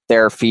what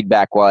their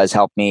feedback was,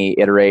 help me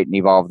iterate and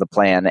evolve the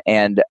plan.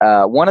 And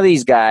one of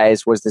these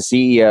guys was the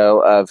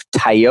CEO of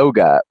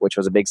Tioga, which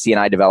was a big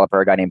C&I developer,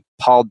 a guy named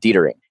Paul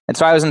Dietering. And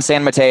so I was in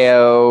San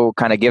Mateo,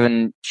 kind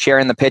of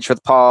sharing the pitch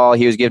with Paul.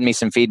 He was giving me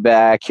some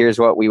feedback. Here's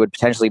what we would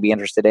potentially be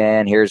interested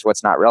in. Here's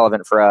what's not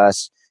relevant for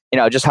us.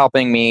 Just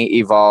helping me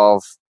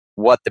evolve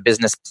what the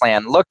business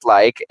plan looked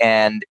like.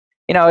 And,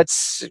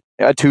 it's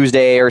a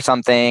Tuesday or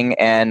something,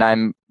 and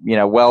I'm,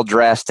 well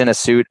dressed in a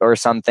suit or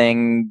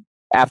something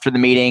after the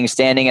meeting,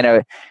 standing in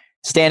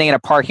a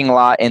parking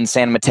lot in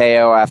San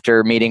Mateo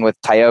after meeting with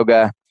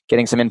Tioga,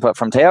 getting some input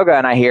from Tioga,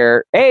 and I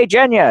hear, "Hey,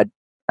 Jenya."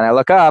 And I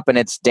look up and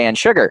it's Dan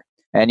Sugar.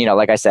 And,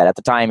 like I said, at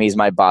the time, he's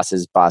my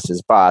boss's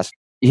boss's boss.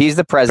 He's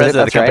the president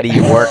of the company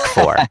you work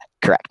for.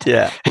 Correct.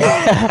 Yeah.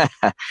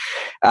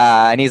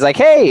 And he's like,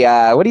 "Hey,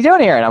 what are you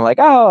doing here?" And I'm like,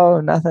 "Oh,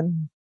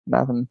 nothing.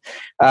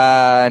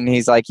 And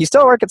he's like, "You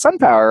still work at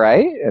SunPower,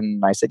 right?"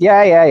 And I said,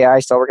 yeah, I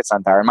still work at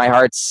SunPower. And my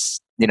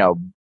heart's,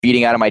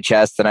 beating out of my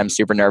chest, and I'm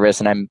super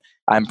nervous, and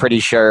I'm pretty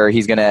sure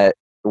he's going to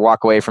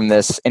walk away from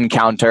this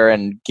encounter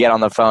and get on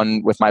the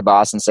phone with my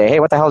boss and say, "Hey,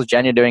 what the hell is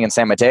Jenya doing in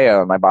San Mateo?"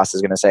 And my boss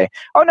is going to say,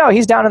 "Oh, no,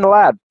 he's down in the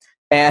lab."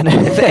 And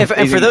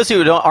for those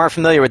who aren't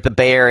familiar with the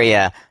Bay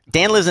Area,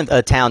 Dan lives in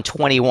a town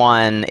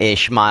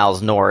 21-ish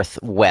miles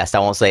northwest. I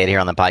won't say it here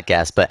on the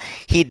podcast, but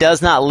he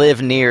does not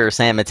live near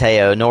San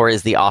Mateo, nor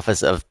is the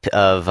office of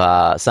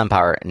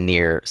SunPower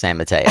near San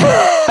Mateo.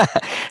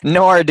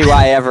 Nor do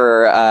I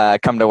ever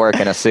come to work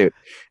in a suit.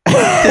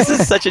 This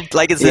is such a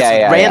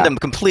random,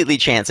 completely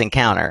chance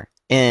encounter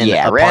in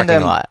a parking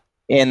lot.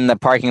 In the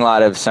parking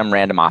lot of some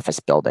random office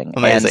building.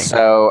 Amazing. And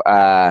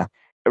so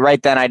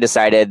right then I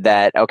decided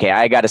that, okay,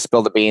 I got to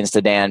spill the beans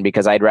to Dan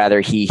because I'd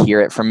rather he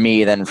hear it from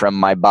me than from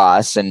my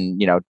boss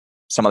and,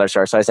 some other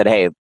source. So I said,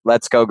 "Hey,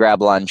 let's go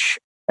grab lunch."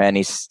 And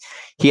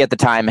he at the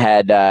time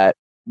had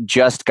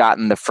just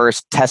gotten the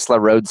first Tesla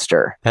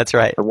Roadster. That's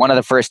right. One of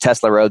the first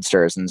Tesla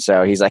Roadsters. And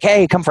so he's like,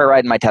 "Hey, come for a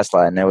ride in my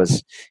Tesla." And it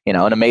was,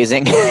 an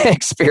amazing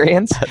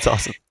experience. That's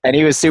awesome. And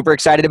he was super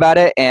excited about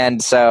it.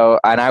 And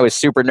I was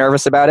super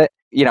nervous about it.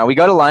 We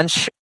go to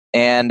lunch.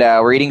 And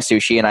we're eating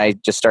sushi, and I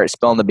just start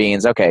spilling the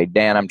beans. "Okay,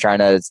 Dan, I'm trying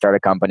to start a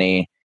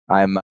company.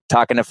 I'm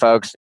talking to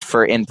folks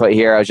for input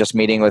here. I was just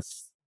meeting with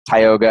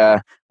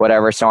Tioga,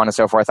 whatever, so on and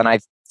so forth." And I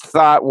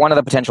thought one of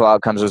the potential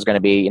outcomes was going to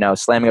be,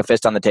 slamming a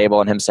fist on the table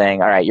and him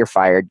saying, "All right, you're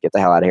fired. Get the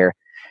hell out of here."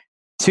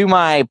 To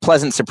my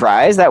pleasant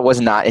surprise, that was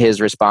not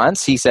his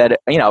response. He said,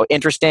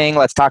 "Interesting.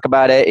 Let's talk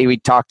about it." We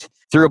talked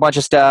through a bunch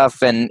of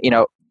stuff, and,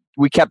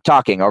 we kept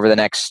talking over the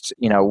next,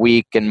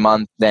 week and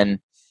month. Then,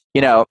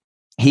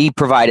 he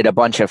provided a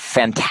bunch of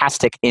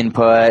fantastic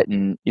input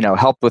and,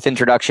 helped with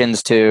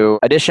introductions to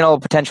additional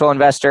potential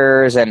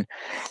investors. And,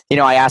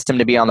 I asked him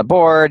to be on the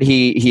board.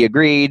 He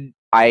agreed.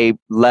 I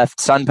left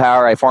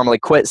SunPower. I formally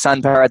quit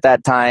SunPower at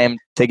that time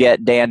to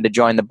get Dan to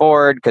join the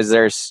board because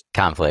there's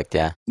conflict.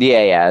 Yeah.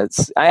 Yeah.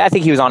 I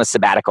think he was on a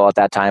sabbatical at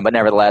that time, but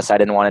nevertheless, I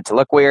didn't want it to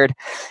look weird.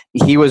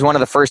 He was one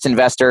of the first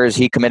investors.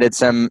 He committed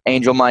some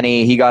angel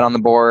money. He got on the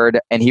board,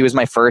 and he was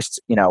my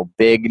first,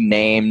 big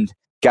named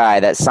guy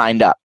that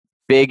signed up.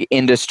 Big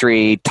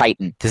industry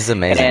titan. This is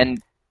amazing.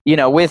 And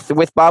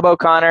with Bob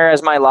O'Connor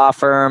as my law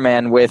firm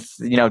and with,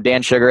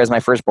 Dan Sugar as my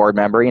first board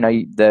member,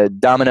 the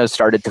dominoes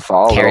started to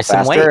fall a little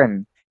faster.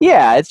 And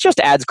yeah, it just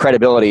adds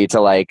credibility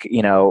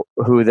to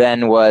who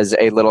then was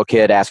a little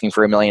kid asking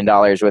for $1 million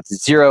with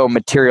zero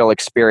material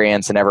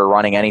experience and ever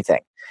running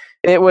anything.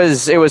 It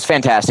was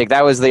fantastic.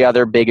 That was the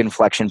other big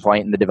inflection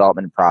point in the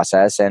development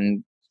process,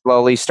 and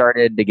slowly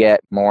started to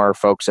get more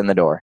folks in the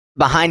door.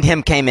 Behind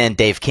him came in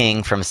Dave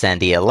King from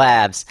Sandia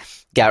Labs.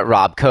 Got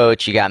Rob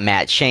Coach, you got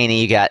Matt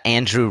Cheney, you got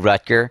Andrew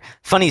Rutger.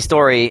 Funny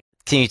story,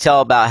 can you tell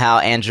about how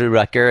Andrew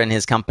Rutger and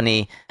his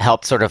company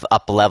helped sort of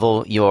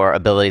up-level your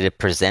ability to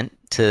present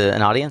to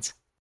an audience?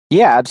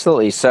 Yeah,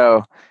 absolutely.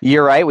 So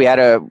you're right. We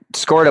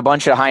scored a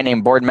bunch of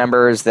high-name board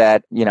members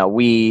that,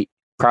 we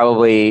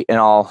probably, in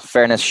all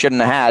fairness, shouldn't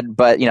have had.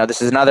 But,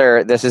 this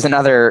is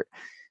another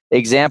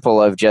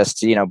example of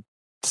just,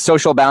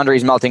 social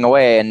boundaries melting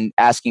away and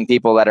asking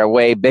people that are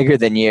way bigger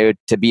than you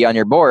to be on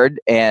your board.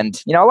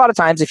 And, a lot of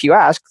times if you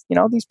ask,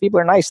 these people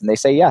are nice and they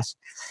say yes.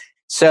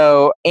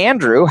 So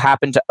Andrew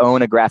happened to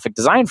own a graphic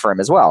design firm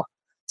as well.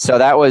 So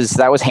that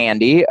was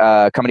handy.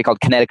 A company called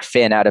Kinetic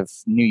Fin out of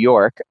New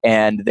York.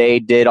 And they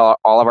did all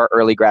of our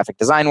early graphic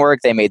design work.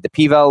 They made the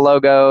PVEL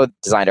logo,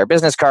 designed our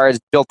business cards,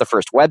 built the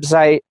first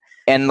website.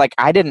 And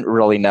I didn't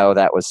really know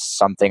that was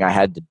something I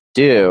had to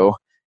do.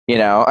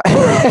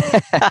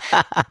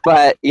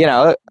 But,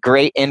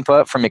 great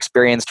input from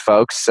experienced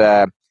folks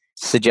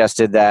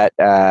suggested that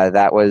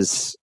that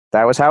was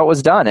how it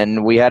was done.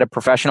 And we had a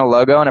professional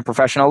logo and a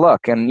professional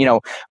look. And,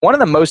 one of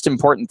the most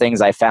important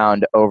things I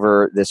found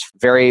over this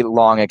very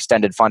long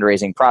extended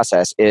fundraising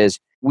process is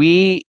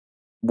we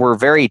were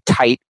very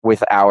tight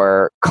with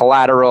our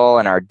collateral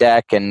and our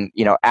deck. And,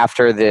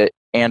 after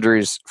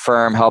Andrew's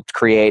firm helped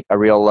create a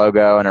real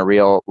logo and a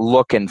real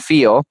look and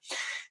feel,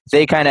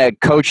 they kind of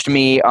coached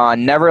me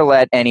on never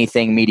let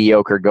anything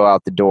mediocre go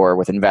out the door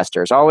with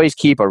investors. Always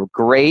keep a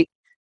great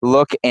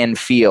look and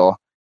feel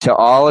to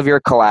all of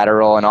your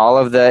collateral and all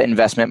of the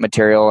investment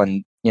material,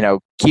 and,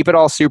 keep it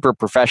all super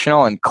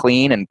professional and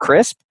clean and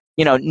crisp.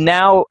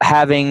 Now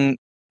having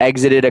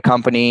exited a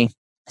company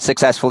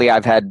successfully,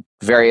 I've had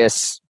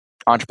various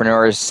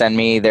entrepreneurs send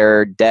me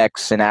their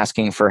decks and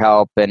asking for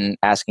help and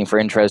asking for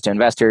intros to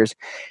investors.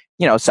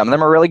 Some of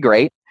them are really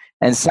great.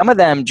 And some of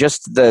them,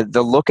 just the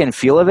look and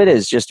feel of it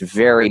is just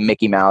very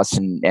Mickey Mouse,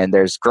 and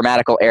there's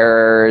grammatical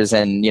errors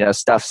and,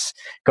 stuff's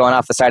going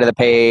off the side of the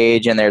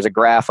page, and there's a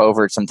graph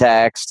over some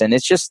text, and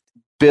it's just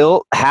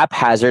built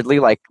haphazardly,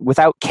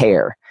 without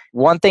care.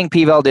 One thing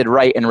PVEL did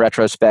right in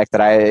retrospect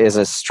that is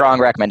a strong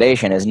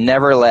recommendation is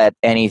never let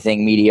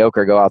anything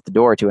mediocre go out the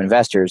door to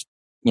investors.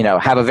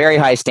 Have a very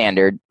high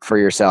standard for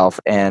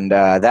yourself. And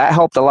that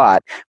helped a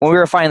lot. When we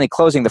were finally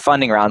closing the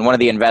funding round, one of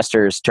the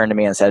investors turned to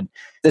me and said,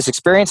 "This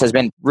experience has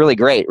been really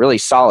great, really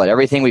solid.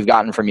 Everything we've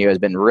gotten from you has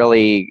been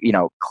really,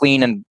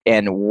 clean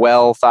and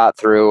well thought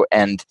through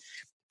and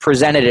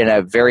presented in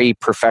a very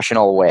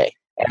professional way."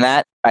 And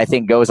that, I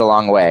think, goes a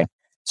long way.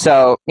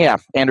 So, yeah,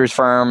 Andrew's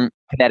firm,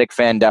 Kinetic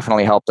Fin,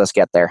 definitely helped us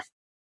get there.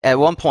 At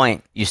one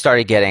point, you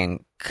started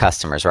getting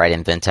customers, right?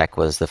 Inventec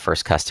was the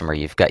first customer.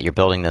 You're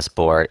building this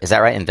board. Is that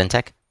right?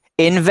 Inventec?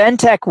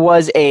 Inventec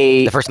was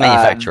the first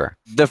manufacturer.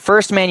 The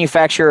first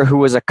manufacturer who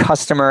was a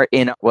customer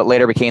in what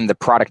later became the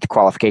product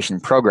qualification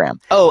program.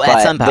 Oh,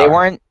 at SunPower. They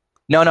weren't.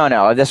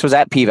 No. This was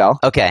at PVEL.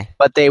 Okay.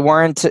 But they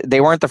weren't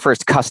the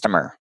first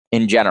customer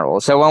in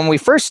general. So when we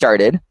first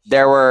started,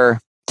 there were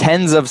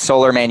tens of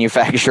solar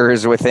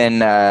manufacturers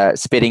within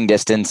spitting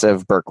distance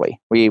of Berkeley.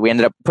 We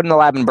ended up putting the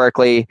lab in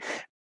Berkeley,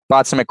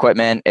 bought some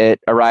equipment. It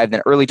arrived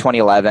in early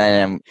 2011,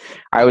 and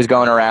I was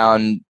going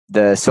around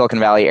the Silicon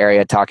Valley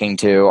area talking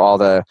to all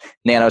the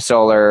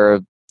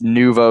NanoSolar,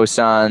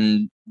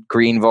 NuvoSun,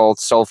 GreenVolt,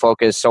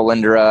 SolFocus,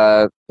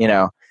 Solindra,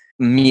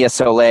 Mia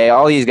Soleil,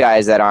 all these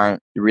guys that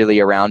aren't really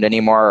around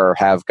anymore or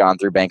have gone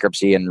through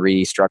bankruptcy and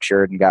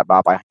restructured and got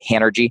bought by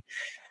Hanergy.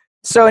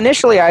 So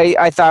initially,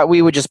 I thought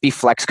we would just be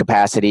flex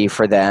capacity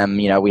for them.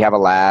 We have a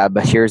lab.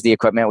 Here's the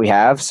equipment we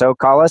have. So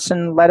call us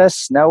and let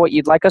us know what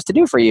you'd like us to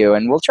do for you,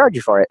 and we'll charge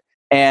you for it.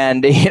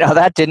 And,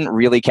 that didn't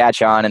really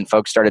catch on, and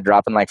folks started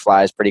dropping like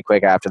flies pretty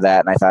quick after that.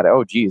 And I thought,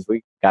 oh, geez,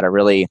 we got to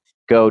really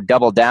go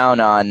double down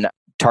on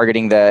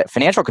targeting the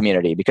financial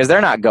community because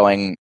they're not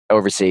going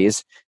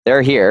overseas.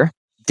 They're here.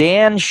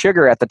 Dan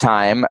Sugar at the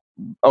time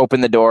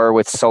opened the door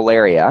with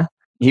Solaria.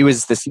 He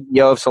was the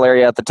CEO of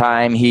Solaria at the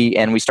time.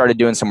 And we started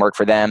doing some work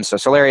for them. So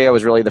Solaria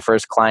was really the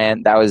first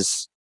client. That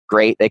was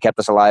great. They kept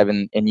us alive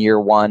in year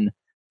one.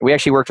 We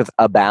actually worked with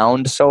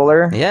Abound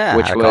Solar,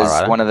 which was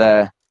Colorado. One of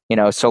the,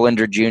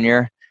 Solindra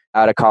Jr.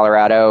 out of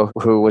Colorado,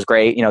 who was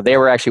great. They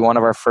were actually one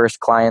of our first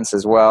clients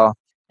as well.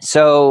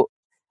 So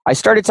I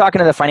started talking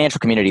to the financial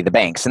community, the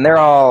banks, and they're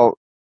all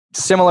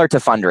similar to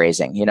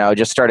fundraising,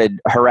 just started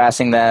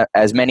harassing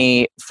as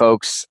many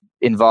folks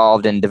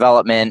involved in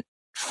development,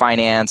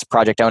 finance,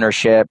 project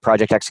ownership,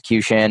 project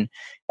execution,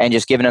 and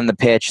just giving them the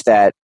pitch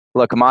that,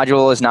 look, a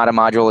module is not a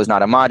module is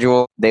not a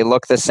module. They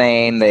look the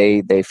same.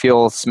 They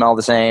smell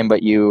the same,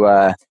 but you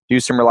do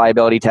some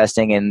reliability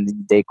testing, and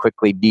they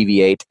quickly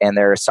deviate. And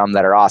there are some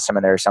that are awesome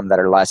and there are some that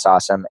are less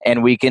awesome.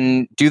 And we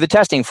can do the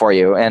testing for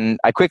you. And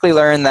I quickly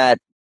learned that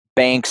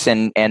banks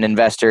and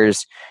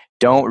investors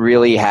don't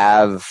really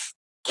have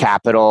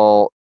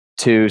capital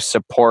to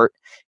support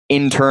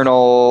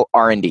internal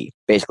R&D,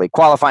 basically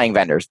qualifying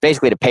vendors,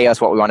 basically to pay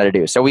us what we wanted to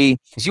do. So you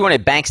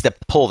wanted banks to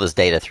pull this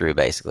data through,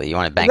 basically. You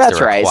wanted banks to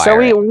require That's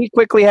right. So we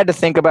quickly had to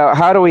think about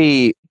how do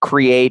we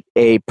create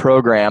a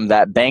program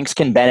that banks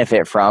can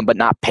benefit from but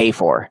not pay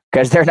for,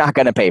 because they're not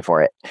going to pay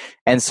for it.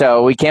 And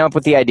so we came up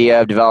with the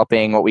idea of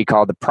developing what we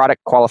call the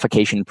product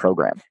qualification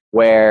program,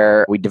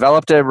 where we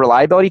developed a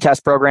reliability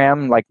test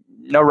program, like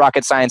no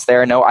rocket science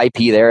there, no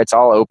IP there. It's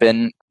all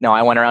open. No,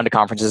 I went around to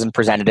conferences and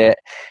presented it.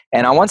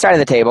 And on one side of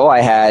the table,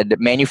 I had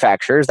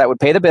manufacturers that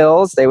would pay the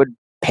bills. They would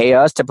pay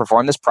us to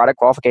perform this product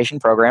qualification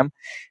program.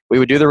 We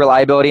would do the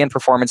reliability and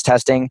performance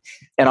testing.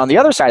 And on the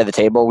other side of the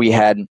table, we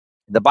had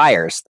the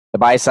buyers, the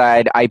buy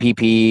side,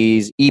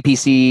 IPPs,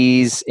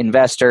 EPCs,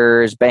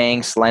 investors,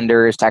 banks,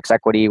 lenders, tax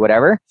equity,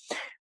 whatever.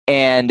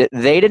 And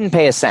they didn't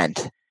pay a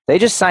cent. They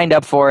just signed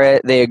up for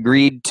it. They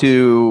agreed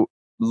to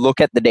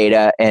look at the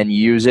data and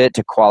use it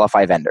to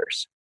qualify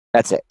vendors.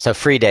 That's it. So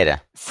free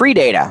data. Free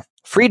data.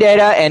 Free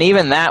data, and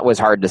even that was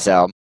hard to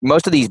sell.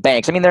 Most of these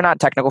banks, I mean, they're not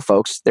technical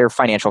folks, they're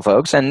financial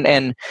folks.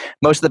 And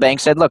most of the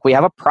banks said, look, we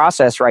have a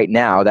process right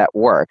now that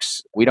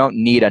works. We don't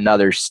need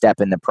another step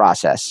in the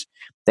process.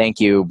 Thank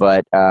you,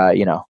 but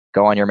go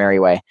on your merry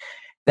way.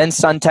 Then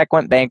SunTech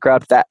went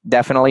bankrupt. That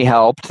definitely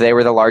helped. They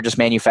were the largest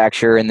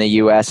manufacturer in the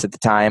U.S. at the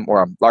time,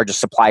 or largest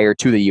supplier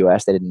to the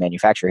U.S. They didn't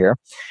manufacture here.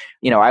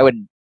 I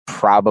would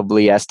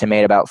probably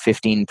estimate about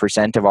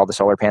 15% of all the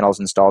solar panels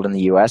installed in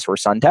the US were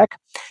SunTech.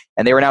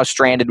 And they were now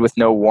stranded with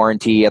no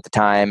warranty at the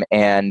time.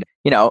 And,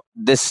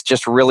 this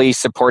just really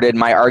supported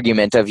my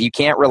argument of you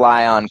can't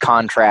rely on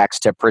contracts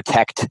to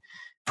protect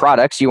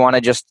products. You want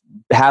to just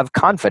have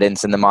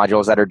confidence in the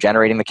modules that are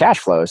generating the cash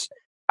flows.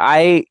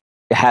 I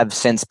have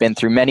since been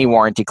through many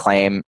warranty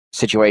claim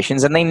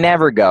situations, and they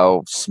never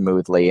go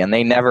smoothly and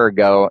they never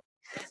go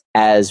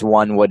as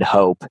one would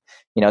hope.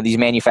 These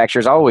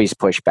manufacturers always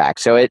push back.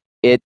 So it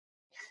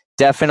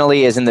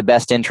definitely is in the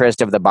best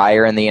interest of the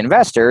buyer and the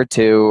investor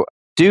to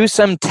do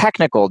some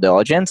technical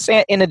diligence,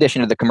 in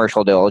addition to the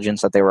commercial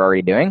diligence that they were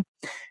already doing,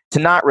 to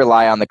not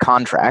rely on the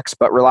contracts,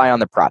 but rely on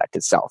the product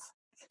itself.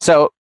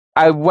 So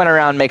I went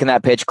around making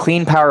that pitch.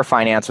 Clean Power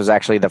Finance was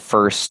actually the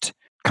first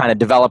kind of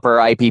developer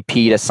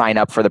IPP to sign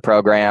up for the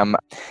program.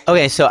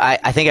 Okay, so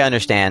I think I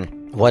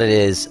understand what it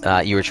is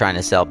you were trying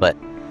to sell, but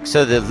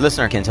so the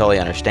listener can totally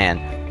understand,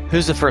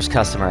 who's the first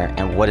customer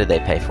and what did they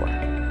pay for?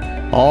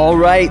 All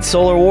right,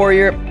 Solar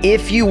Warrior,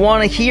 if you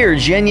want to hear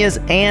Zhenya's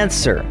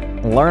answer,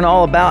 learn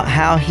all about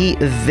how he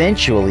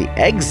eventually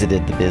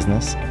exited the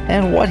business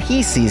and what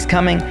he sees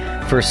coming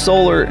for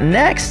solar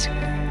next,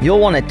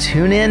 you'll want to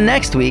tune in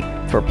next week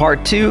for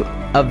part 2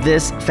 of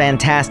this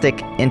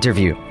fantastic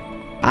interview.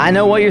 I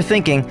know what you're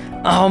thinking.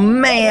 Oh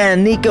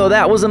man, Nico,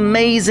 that was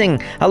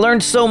amazing. I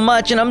learned so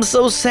much and I'm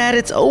so sad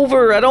it's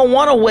over. I don't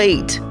want to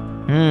wait.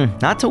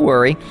 Not to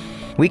worry.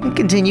 We can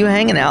continue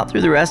hanging out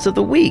through the rest of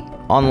the week,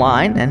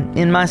 online and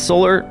in my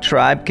Solar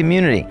Tribe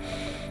community.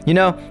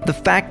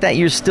 The fact that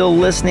you're still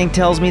listening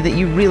tells me that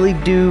you really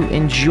do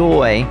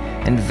enjoy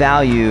and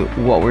value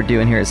what we're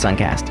doing here at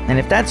Suncast. And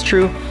if that's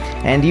true,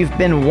 and you've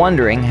been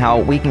wondering how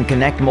we can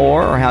connect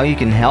more or how you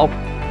can help,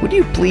 would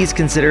you please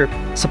consider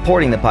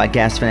supporting the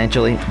podcast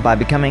financially by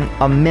becoming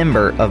a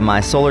member of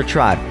my Solar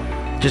Tribe?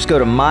 Just go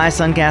to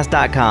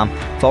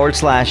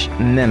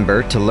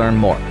mysuncast.com/member to learn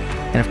more.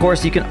 And of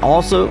course, you can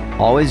also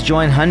always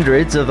join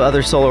hundreds of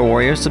other Solar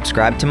Warriors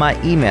subscribed to my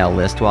email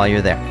list while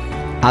you're there.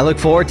 I look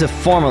forward to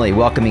formally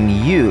welcoming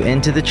you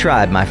into the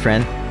tribe, my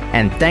friend.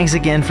 And thanks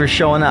again for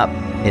showing up.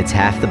 It's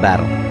half the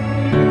battle.